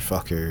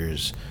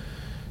motherfuckers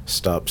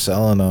stopped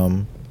selling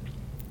them,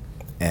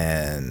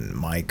 and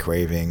my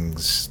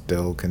cravings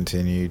still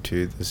continue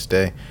to this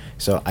day.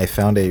 So I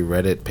found a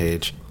Reddit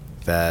page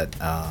that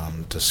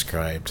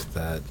described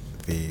that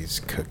these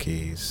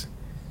cookies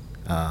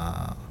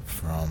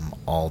from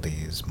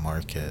Aldi's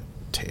Market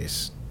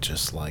taste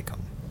just like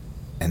them.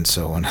 And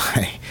so when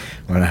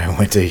I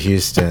went to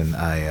Houston,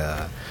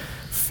 I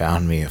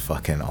found me a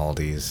fucking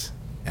Aldi's,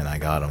 and I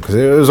got them because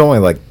it was only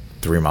like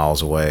 3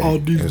 miles away.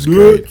 Aldi's it was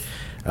nuts.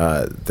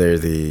 great. They're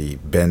the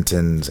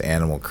Benton's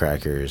Animal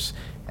Crackers,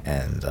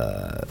 and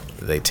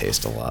they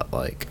taste a lot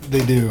like.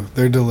 They do.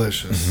 They're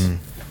delicious.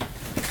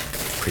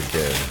 Pretty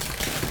good.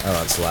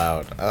 Oh, it's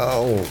loud.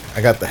 Oh,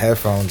 I got the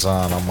headphones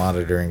on. I'm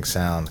monitoring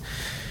sound,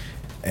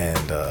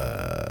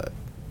 and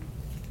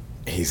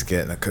he's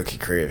getting a cookie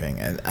craving,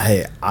 and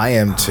I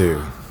am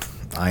too.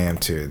 I am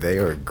too. They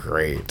are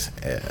great.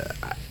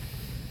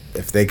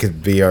 If they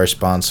could be our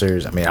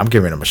sponsors, I mean, I'm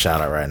giving them a shout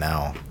out right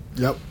now.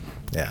 Yep.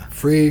 Yeah.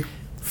 Free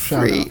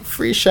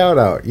free shout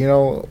out. You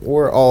know,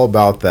 we're all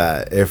about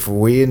that. If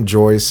we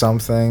enjoy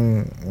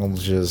something, we'll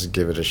just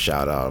give it a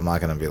shout out. I'm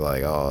not gonna be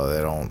like, oh, they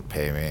don't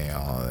pay me.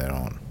 Oh, they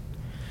don't.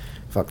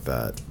 Fuck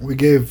that. We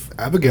gave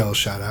Abigail a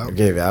shout out. We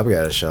gave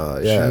Abigail a shout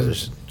out. Yeah,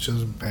 she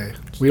doesn't pay.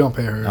 We don't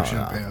pay her. She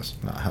don't pay us.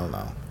 No, hell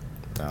no.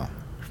 No.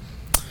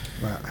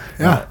 But,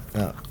 yeah.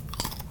 Yeah.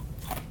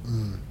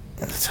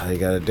 That's how you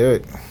gotta do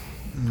it.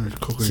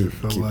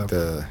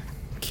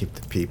 Keep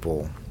the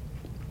people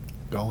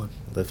going,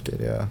 lifted.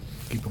 Yeah.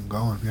 Keep them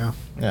going. Yeah.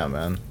 Yeah,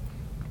 man.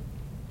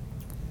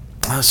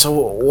 So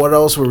what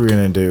else were we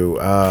gonna do?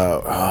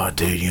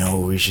 Dude, you know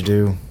what we should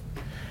do?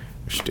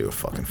 We should do a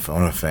fucking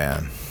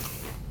phone-a-fan.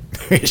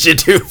 We should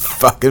do a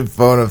fucking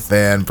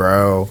phone-a-fan,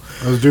 bro.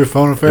 Let's do a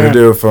phone-a-fan. We'll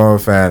do a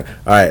phone-a-fan.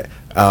 All right.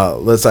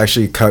 Let's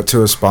actually cut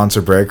to a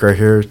sponsor break right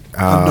here.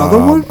 Another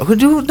one? We're gonna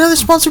do another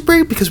sponsor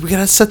break because we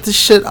gotta set this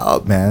shit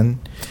up, man.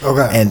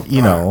 Okay. And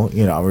you know,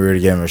 we already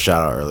gave him a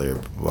shout out earlier.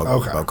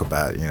 Okay.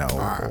 Back.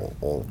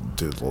 We'll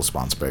do a little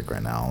sponsor break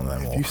right now, and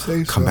then we'll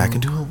come back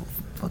and do a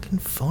fucking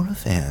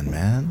phone-a-fan,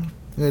 man.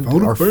 We're gonna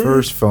do our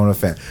first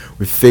phone-a-fan.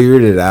 We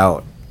figured it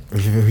out.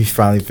 We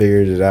finally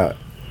figured it out.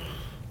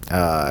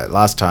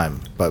 Last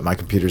time, but my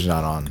computer's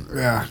not on.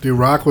 Yeah, dude,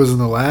 Rock was in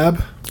the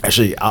lab.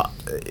 Actually,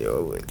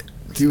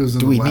 he was in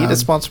do the we lab. need a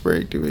sponsor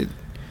break? Do we?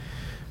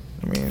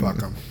 I mean, fuck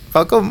them.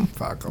 Fuck them.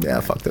 Fuck them. Yeah,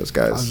 man. fuck those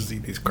guys. I'll just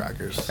eat these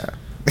crackers. Yeah.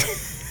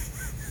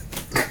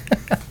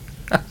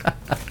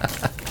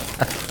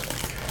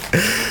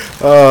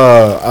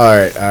 All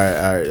right.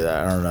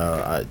 I don't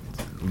know. I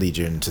lead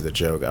you into the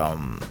joke.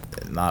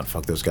 Not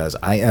fuck those guys.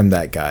 I am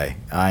that guy.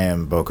 I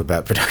am Boca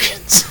Bat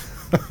Productions.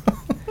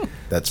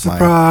 That's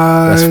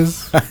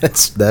surprise.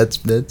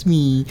 That's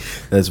me.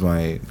 That's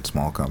my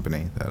small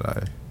company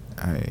that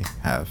I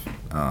have.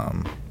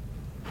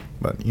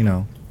 But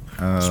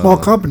small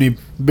company,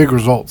 big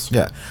results.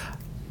 Yeah.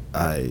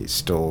 I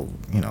still,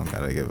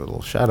 gotta give it a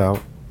little shout out,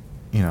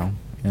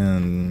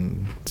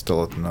 and still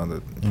let them know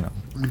that,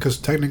 Because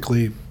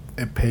technically,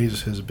 it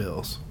pays his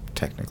bills.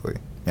 Technically,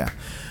 yeah.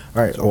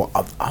 All right, well,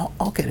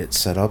 I'll get it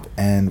set up,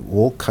 and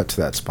we'll cut to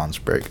that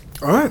sponsor break.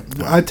 All right,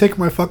 I take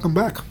my fucking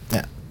back.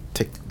 Yeah,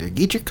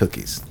 eat your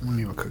cookies. I'm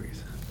gonna eat my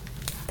cookies.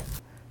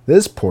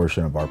 This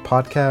portion of our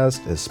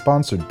podcast is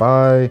sponsored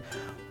by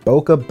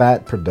Boca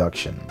Bat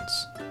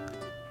Productions.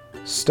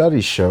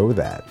 Studies show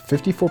that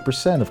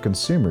 54% of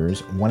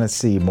consumers want to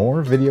see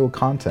more video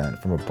content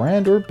from a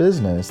brand or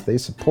business they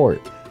support,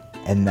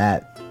 and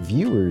that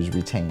viewers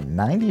retain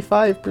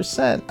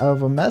 95%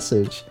 of a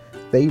message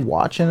they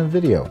watch in a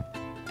video.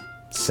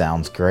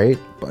 Sounds great,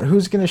 but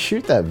who's going to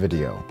shoot that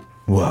video?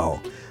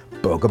 Well,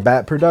 Boca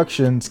Bat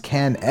Productions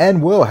can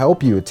and will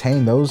help you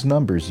attain those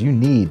numbers you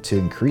need to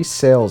increase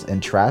sales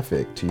and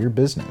traffic to your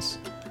business.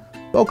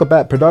 Boca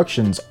Bat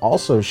Productions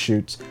also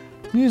shoots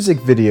music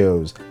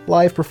videos,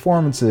 live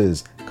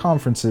performances,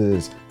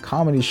 conferences,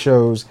 comedy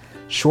shows,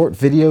 short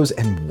videos,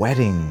 and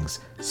weddings.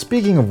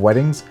 Speaking of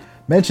weddings,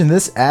 mention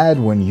this ad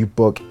when you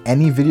book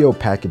any video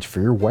package for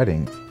your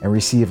wedding and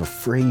receive a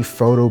free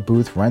photo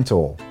booth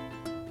rental.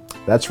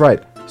 That's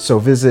right, so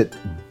visit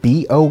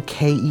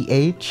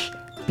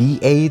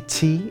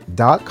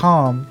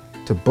BOKEHBAT.com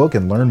to book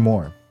and learn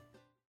more.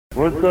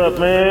 What's up,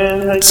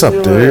 man? What's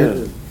up,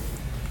 dude?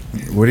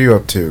 What are you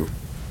up to?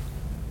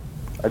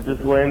 I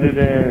just landed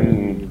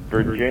in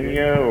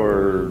Virginia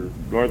or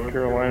North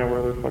Carolina,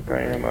 where the fuck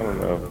I am. I don't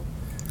know.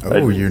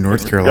 Oh, you're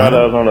North Got Carolina?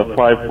 out on a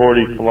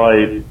 5:40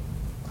 flight.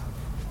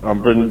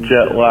 I've been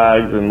jet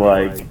lagged and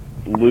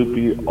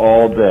loopy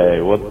all day.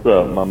 What's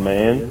up, my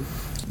man?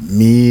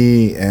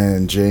 Me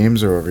and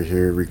James are over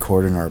here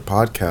recording our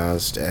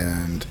podcast,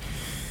 and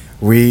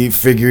we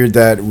figured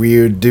that we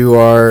would do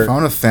our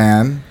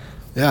phone-a-fan.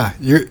 Yeah,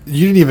 you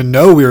didn't even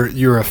know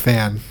you were a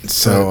fan.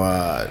 So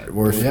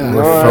we're I don't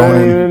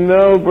phoning. even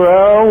know,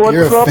 bro. What's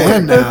You're a up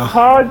fan with this now.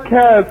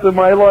 podcast? Am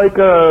I like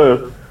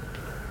a...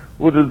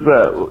 What is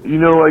that? You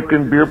know, like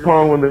in beer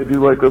pong when they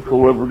do like a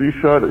celebrity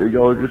shot,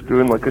 y'all are just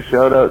doing like a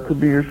shout out to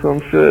me or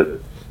some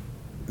shit.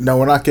 No,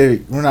 we're not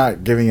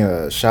giving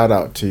a shout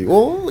out to you.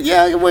 Well,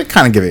 yeah, we're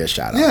kind of giving a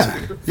shout out. Yeah,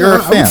 to you. You're a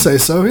fan. I would say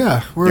so.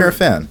 Yeah, You're a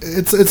fan.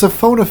 It's a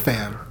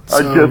phone-a-fan.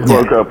 I just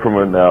woke up from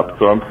a nap,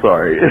 so I'm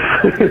sorry.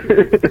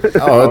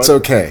 Oh, it's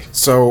okay.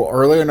 So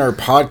earlier in our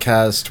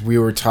podcast, we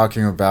were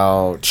talking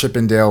about Chip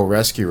and Dale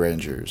Rescue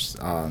Rangers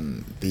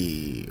on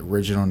the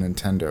original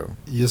Nintendo.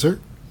 Yes, sir.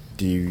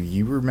 Do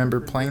you remember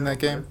playing that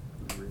game?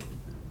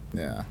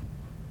 Yeah.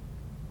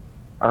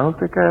 I don't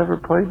think I ever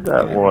played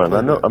that one.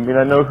 I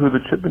know who the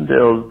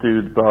Chippendales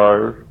dudes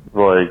are.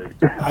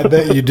 I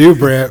bet you do,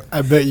 Brant.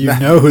 I bet you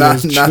know who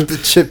those not the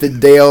Chip and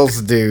Dale's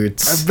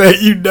dudes. I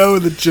bet you know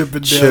the Chip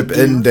and Dale. Chip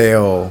and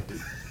Dale.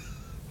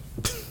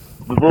 The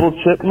little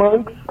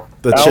chipmunks?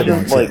 The Alvin,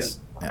 chipmunks. Yes.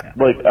 Yeah.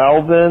 Like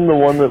Alvin, the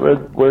one that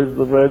wears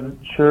the red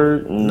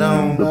shirt? And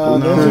No, the no, blue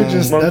no.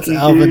 That's monkey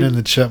Alvin dude? and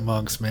the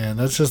Chipmunks, man.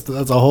 That's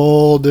a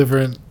whole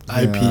different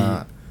IP.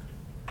 Yeah.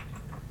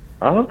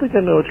 I don't think I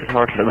know what you're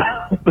talking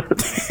about.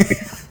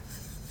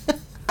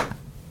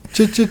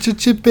 Chip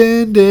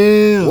and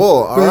Dale.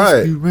 Whoa, all right.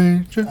 Rescue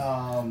Ranger.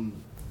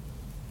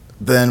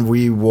 then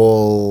we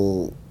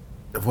will.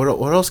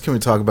 What else can we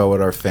talk about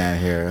with our fan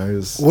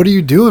here? What are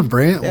you doing,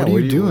 Brant? Yeah, what are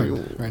you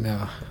doing right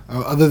now?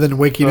 Other than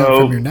waking up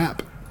from your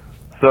nap.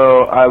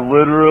 So I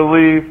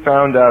literally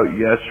found out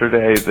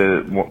yesterday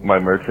that my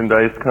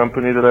merchandise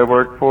company that I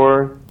work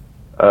for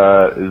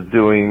is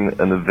doing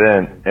an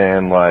event,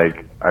 and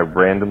like I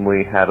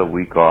randomly had a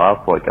week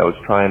off. Like I was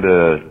trying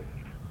to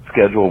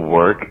schedule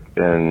work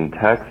in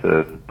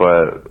Texas,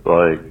 but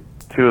like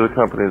two of the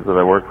companies that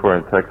I work for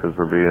in Texas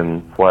were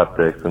being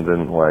slapdicks and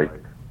didn't like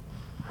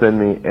send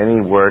me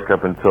any work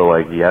up until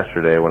like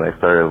yesterday when I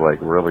started like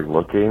really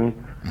looking.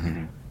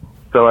 Mm-hmm.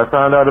 So I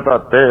found out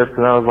about this,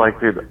 and I was like,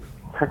 dude,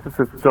 Texas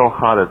is still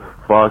hot as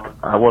fuck.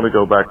 I want to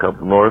go back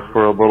up north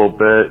for a little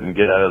bit and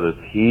get out of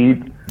this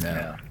heat.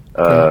 Yeah.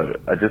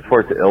 I just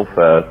worked at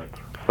Illfest,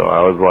 so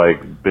I was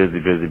like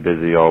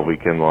busy all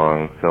weekend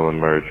long selling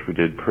merch. We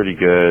did pretty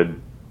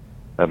good.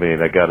 I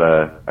mean, I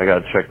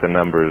gotta check the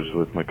numbers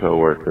with my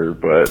coworker,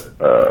 but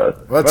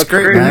that's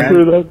great, man.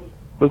 Sure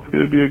that's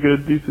gonna be a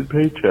good, decent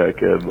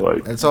paycheck, and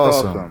like it's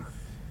awesome.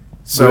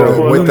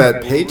 So with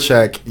that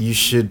paycheck, you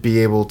should be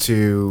able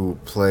to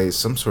play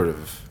some sort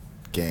of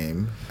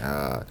game.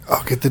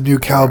 I'll get the new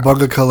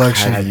Cowabunga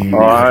collection.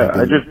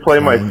 I just play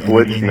my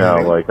Switch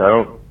now. Like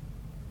I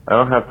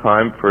don't have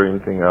time for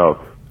anything else.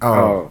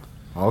 Oh,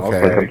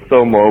 okay. Like I'm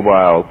so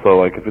mobile, so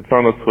like if it's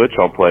on the Switch,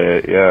 I'll play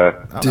it.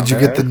 Yeah. Did you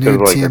get the new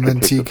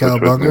TMNT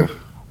Cowabunga?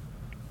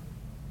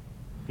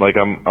 Like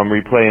I'm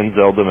replaying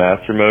Zelda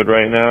Master Mode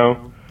right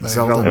now.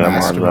 Zelda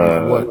Master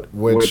Mode.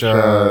 Which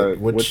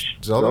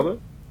Zelda?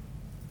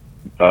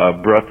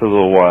 Breath of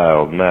the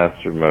Wild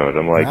Master Mode.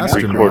 I'm like Master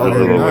 3/4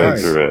 of the way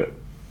through it.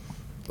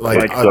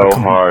 Like so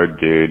hard,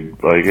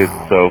 dude. Like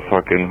it's so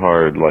fucking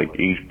hard. Like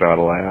each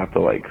battle I have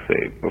to like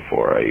save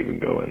before I even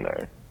go in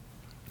there.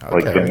 Okay.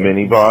 Like the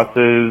mini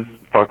bosses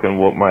fucking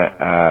whoop my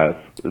ass.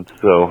 It's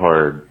so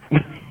hard.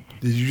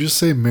 Did you just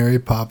say Mary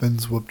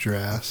Poppins whooped your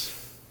ass?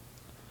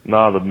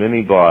 Nah, the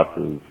mini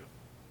bosses.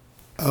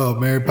 Oh,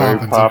 Mary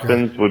Poppins. Mary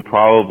Poppins would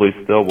probably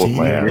still whoop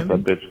my ass.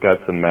 That bitch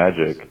got some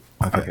magic.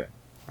 Okay.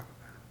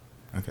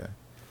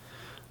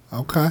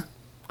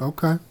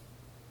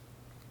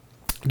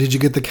 Did you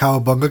get the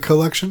Cowabunga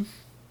collection?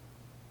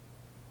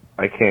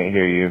 I can't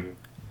hear you.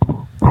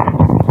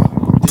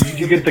 Did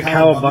you get the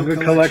Cowabunga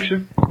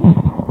collection?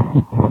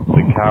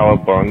 The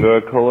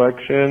Cowabunga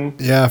collection?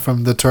 Yeah,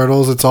 from the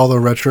Turtles. It's all the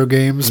retro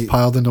games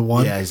piled into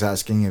one. Yeah, he's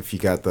asking if you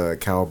got the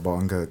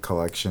Cowabunga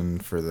collection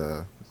for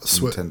the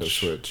Nintendo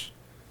Switch.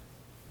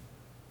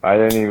 I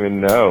didn't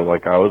even know.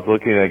 Like, I was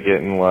looking at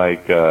getting,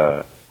 like,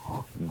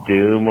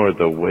 Doom or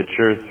The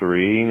Witcher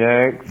 3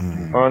 next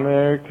on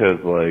there,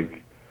 because,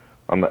 like,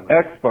 on the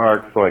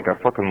Xbox, like, I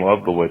fucking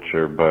love The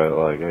Witcher, but,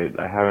 like,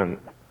 I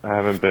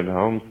haven't been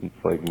home since,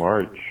 like,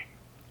 March.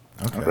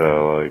 Okay.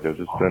 So, like, I've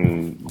just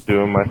been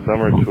doing my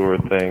summer tour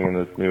thing in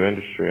this new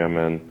industry I'm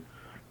in.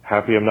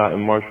 Happy I'm not in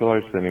martial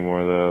arts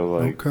anymore, though.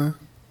 Like, okay.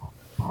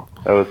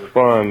 That was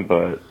fun,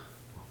 but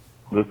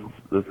this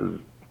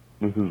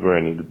is where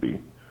I need to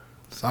be.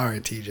 Sorry,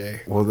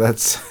 TJ. Well,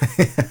 that's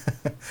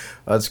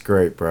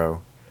great,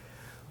 bro.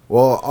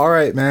 Well, all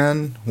right,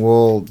 man.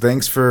 Well,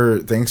 thanks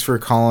for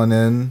calling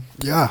in.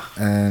 Yeah.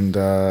 And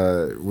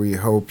we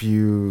hope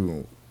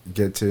you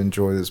get to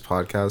enjoy this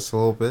podcast a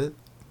little bit.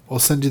 We'll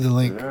send you the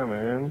link. Yeah,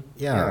 man.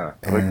 Yeah.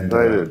 I'm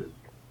excited.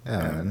 Yeah,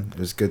 man. It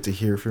was good to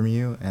hear from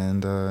you,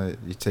 and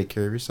you take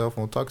care of yourself,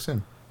 and we'll talk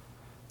soon.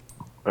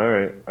 All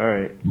right.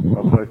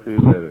 I'll talk to you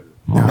later.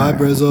 Bye,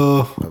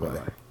 Brizzo.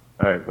 Bye-bye.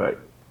 All right, bye.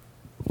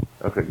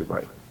 Okay,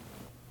 goodbye.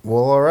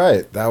 Well, all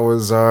right. That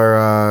was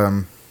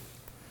our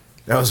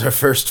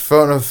first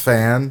phone of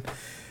fan.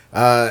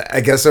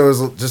 I guess it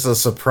was just a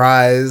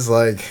surprise.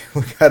 Like,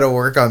 we got to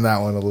work on that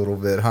one a little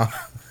bit, huh?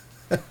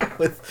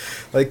 With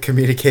like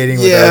communicating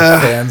with our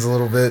fans a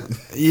little bit.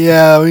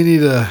 Yeah, we need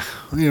to,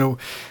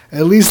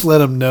 at least let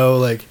them know,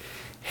 like,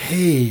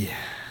 hey,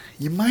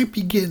 you might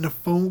be getting a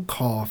phone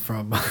call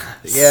from us.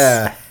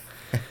 Yeah.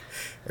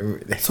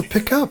 So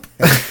pick up.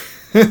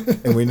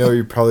 And we know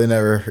you probably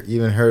never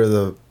even heard of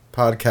the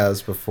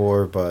podcast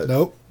before, but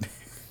nope.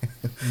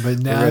 But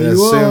now we're gonna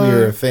you assume are.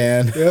 you're a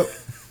fan. Yep.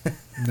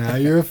 Now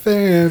you're a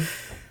fan.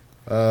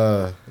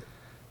 That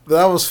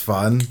was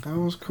fun. That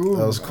was cool.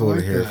 That was cool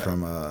to hear that.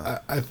 from.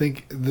 I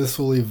think this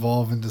will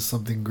evolve into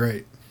something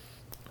great.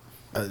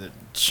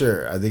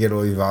 Sure, I think it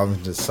will evolve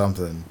into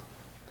something.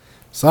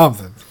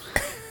 Something.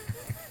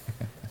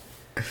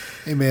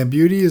 Hey man,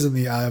 beauty is in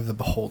the eye of the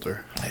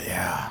beholder.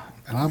 Yeah.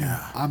 And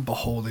I'm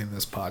beholding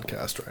this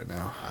podcast right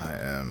now. I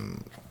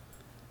am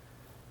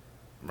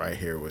right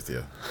here with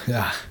you.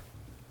 Yeah.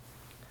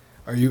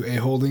 Are you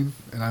A-holding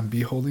and I'm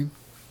B-holding?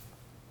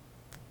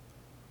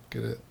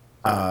 Get it?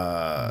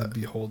 The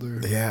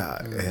beholder. Yeah.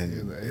 And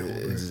And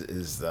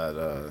is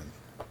that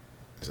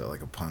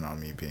like a pun on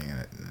me being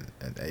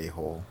an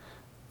a-hole?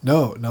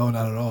 No, not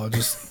at all.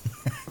 Just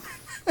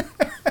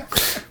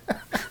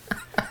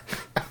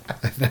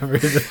I never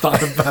even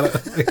thought about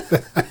it like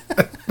that.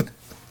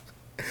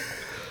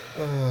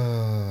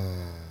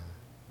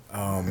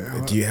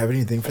 Do you have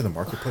anything for the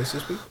marketplace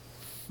this week?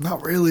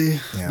 Not really.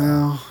 Yeah.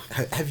 No.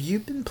 Have you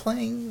been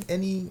playing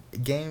any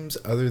games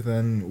other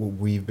than what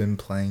we've been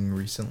playing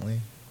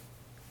recently?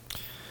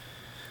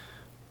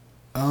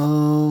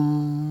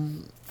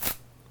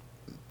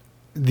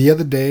 The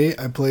other day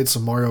I played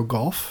some Mario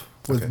Golf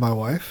with Okay. my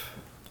wife.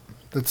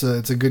 It's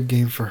a good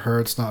game for her.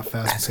 It's not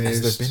fast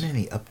paced. Has there been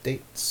any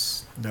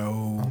updates?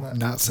 No, on that?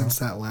 not since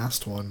No? that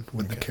last one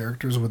with the Okay.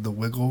 characters with the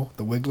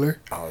Wiggler.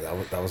 Oh,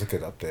 that was a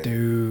good update.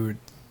 Dude,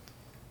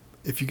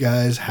 if you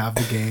guys have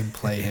the game,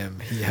 play him.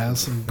 He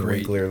has some The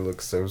great. Wiggler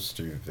looks so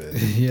stupid.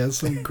 He has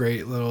some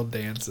great little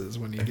dances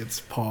when he gets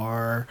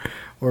par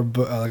or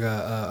like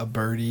a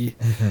birdie.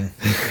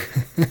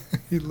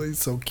 He's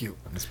so cute.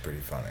 It's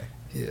pretty funny.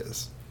 He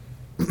is.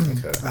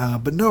 Okay.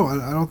 But no,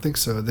 I don't think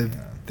so.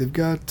 They've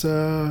got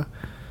the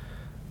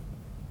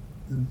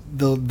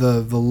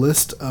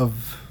list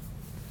of,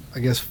 I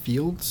guess,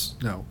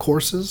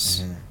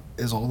 courses Mhm.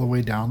 is all the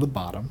way down the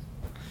bottom.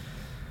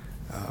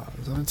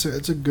 So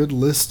it's a good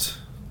list.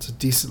 It's a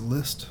decent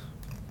list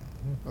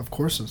of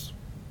courses,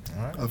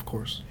 All right. of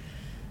course.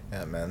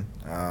 Yeah, man.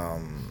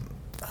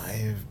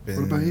 I've been.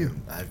 What about you?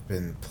 I've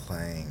been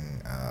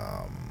playing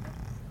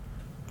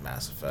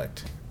Mass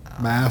Effect.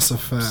 Mass I'm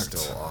Effect.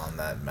 Still on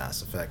that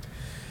Mass Effect.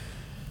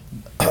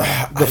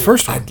 The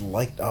first one. I'd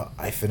like.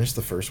 I finished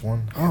the first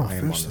one. Oh, I am on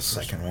finished the the first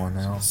second one.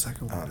 one now. The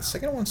second one The now.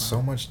 second one's Wow.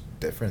 so much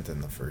different than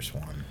the first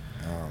one.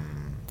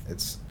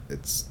 It's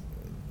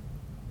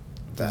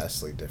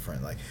vastly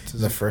different. Like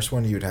Does the it- first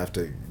one, you'd have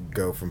to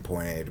go from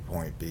point A to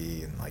point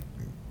B and like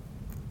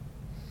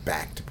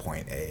back to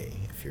point A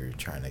if you're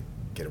trying to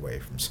get away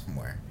from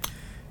somewhere.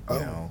 You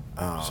know.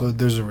 So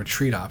there's a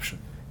retreat option.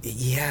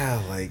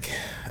 Yeah, like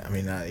I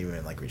mean, not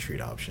even like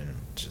retreat option,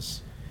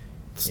 just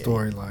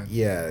Storyline.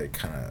 Yeah,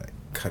 kind of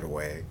cut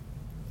away.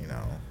 You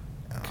know.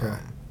 Okay.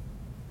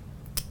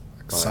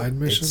 but Side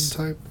mission it's-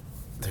 type.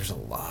 There's a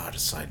lot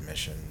of side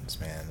missions,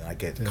 man. I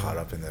get Yeah. caught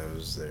up in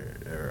those.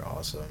 They're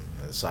awesome.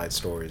 The side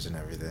stories and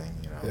everything.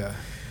 You know.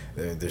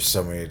 Yeah. There's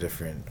so many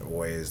different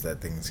ways that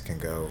things can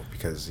go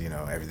because you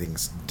know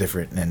everything's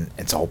different and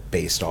it's all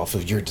based off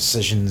of your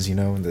decisions. You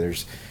know,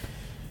 there's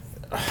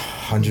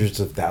hundreds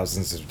of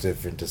thousands of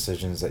different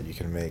decisions that you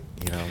can make.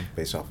 You know,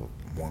 based off of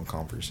one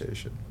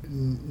conversation.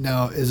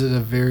 Now, is it a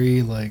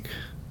very like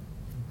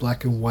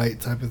black and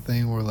white type of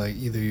thing where like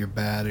either you're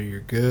bad or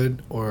you're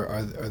good, or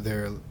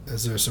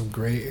is there some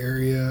gray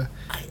area?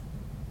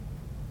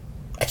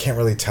 I can't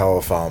really tell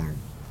if I'm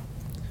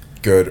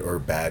good or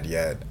bad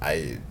yet.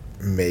 I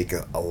make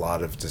a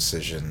lot of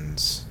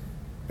decisions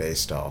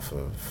based off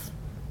of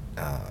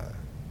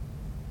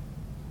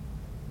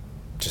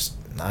just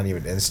not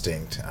even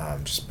instinct,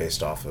 just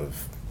based off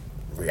of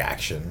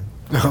reaction.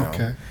 You know?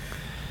 Okay.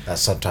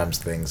 Sometimes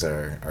things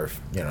are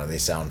you know, they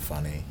sound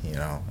funny, you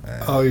know.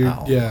 And Oh,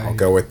 I'll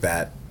go with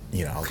that.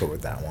 You know, I'll go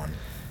with that one.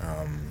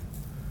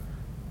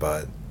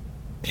 But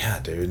yeah,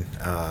 dude,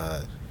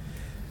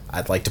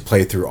 I'd like to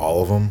play through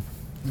all of them.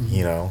 Mhm.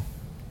 You know,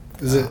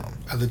 Is it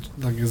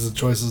is the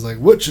choices like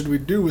what should we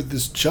do with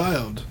this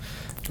child?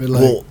 Be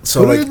like, Well, so,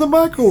 put like- it in the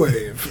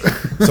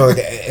microwave. so like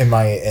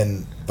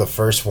in the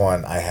first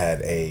one, I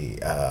had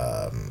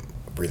a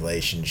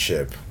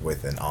relationship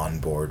with an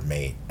onboard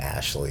mate,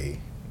 Ashley,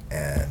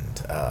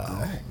 and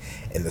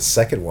in the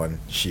second one,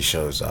 she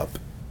shows up.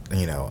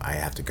 You know, I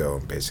have to go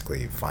and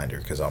basically find her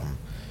because I'm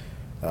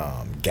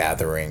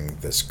gathering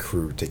this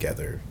crew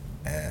together,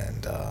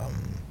 and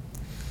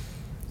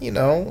you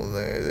know,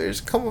 there's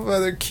a couple of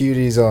other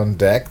cuties on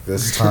deck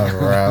this time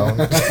around.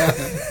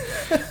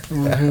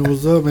 Hey,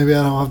 what's up? Maybe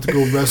I don't have to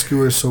go rescue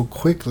her so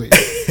quickly.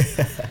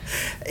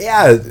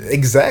 Yeah,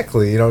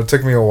 exactly. You know, it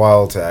took me a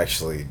while to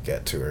actually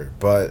get to her,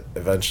 but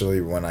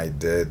eventually when I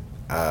did,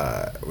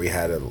 we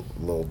had a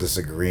little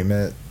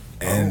disagreement,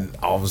 and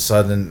all of a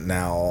sudden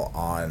now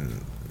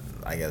on,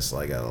 I guess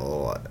like a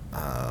little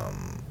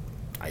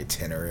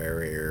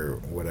itinerary or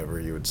whatever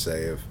you would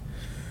say of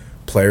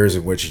players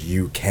in which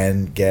you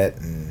can get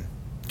and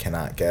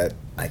cannot get,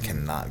 I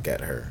cannot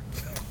get her.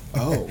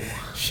 Oh.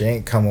 She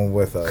ain't coming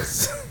with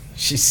us.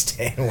 She's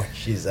staying where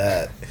she's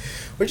at,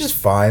 which is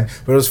fine.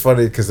 But it was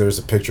funny because there was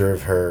a picture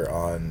of her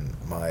on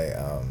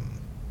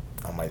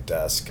my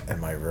desk in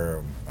my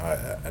room,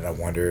 and I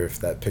wonder if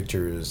that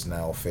picture is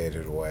now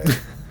faded away.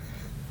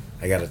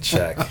 I gotta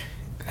check.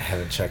 I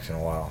haven't checked in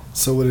a while.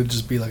 So would it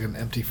just be like an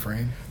empty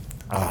frame?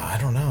 I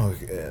don't know.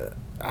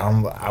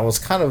 I was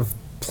kind of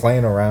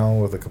playing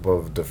around with a couple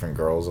of different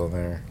girls on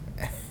there.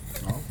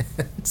 Oh.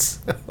 So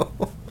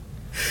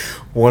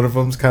one of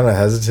them's kind of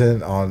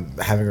hesitant on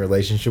having a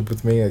relationship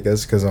with me, I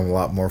guess, because I'm a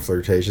lot more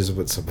flirtatious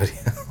with somebody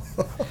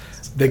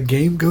else. The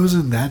game goes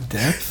in that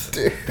depth?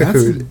 Dude,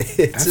 That's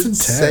it's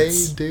insane,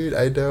 intense. dude.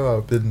 I know.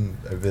 I've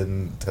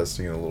been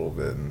testing it a little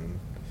bit, and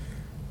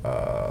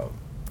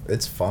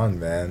it's fun,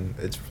 man.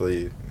 It's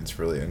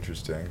really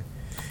interesting.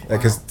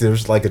 Because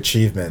there's like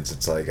achievements.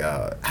 It's like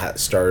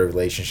start a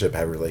relationship,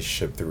 have a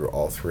relationship through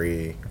all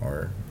three,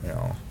 or you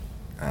know,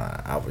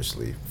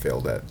 obviously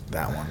failed at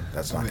that one.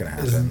 That's not going to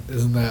happen.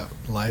 Isn't that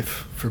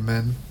life for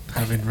men?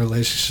 Having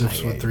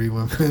relationships with 3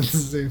 women at the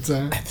same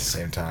time? At the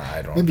same time,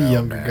 I don't Maybe know.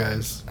 younger man.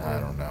 guys.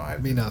 I don't know. I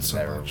Me not so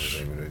never much.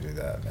 was able to do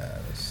that, man.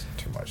 It's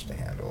too much to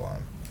handle.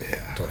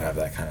 Yeah. Don't have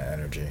that kind of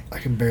energy. I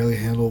can barely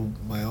handle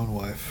my own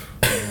wife.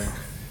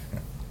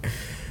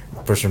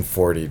 Pushing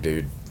 40,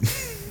 dude.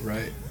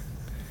 Right.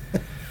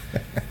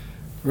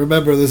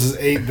 Remember, this is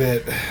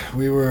 8-bit.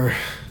 We were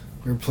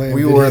playing.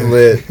 We video. were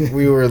lit.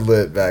 We were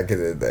lit back in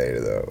the day,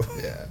 though.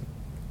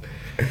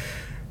 Yeah.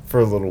 For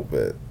a little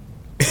bit.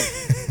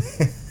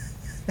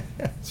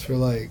 It's for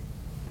like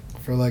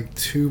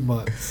 2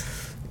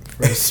 months.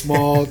 For a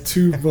small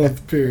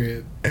 2-month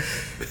period.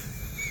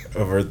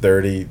 Over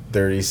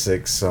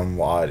 36 some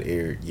odd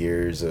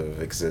years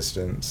of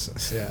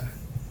existence. Yeah.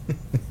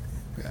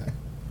 Yeah.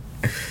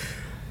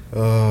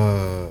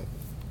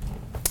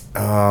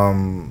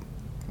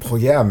 Well,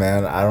 yeah,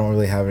 man. I don't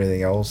really have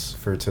anything else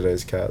for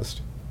today's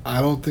cast.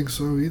 I don't think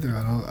so either.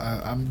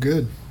 I'm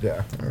good.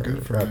 Yeah, I'm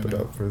good for wrap right it now.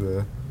 up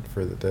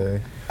for the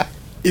day.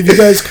 If you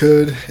guys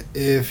could,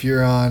 if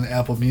you're on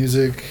Apple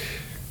Music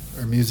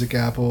or Music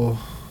Apple,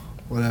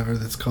 whatever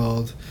that's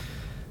called,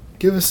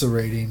 give us a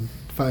rating,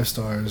 5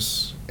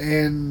 stars,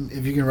 and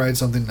if you can write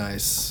something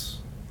nice,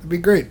 it'd be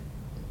great.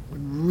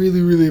 We'd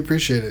really, really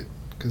appreciate it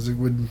because it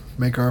would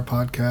make our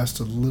podcast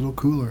a little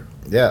cooler.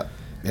 Yeah,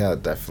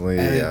 definitely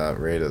And-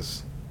 rate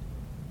us.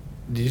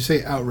 Did you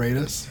say outrate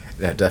us?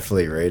 Yeah,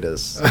 definitely rate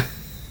us.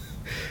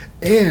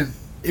 And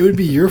it would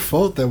be your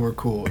fault that we're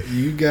cool.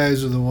 You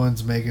guys are the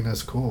ones making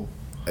us cool.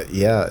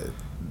 Yeah,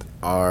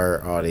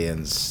 our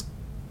audience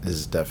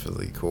is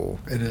definitely cool.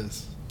 It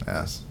is.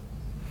 Yes.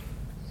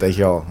 Thank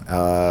y'all.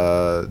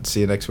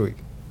 See you next week.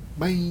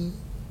 Bye.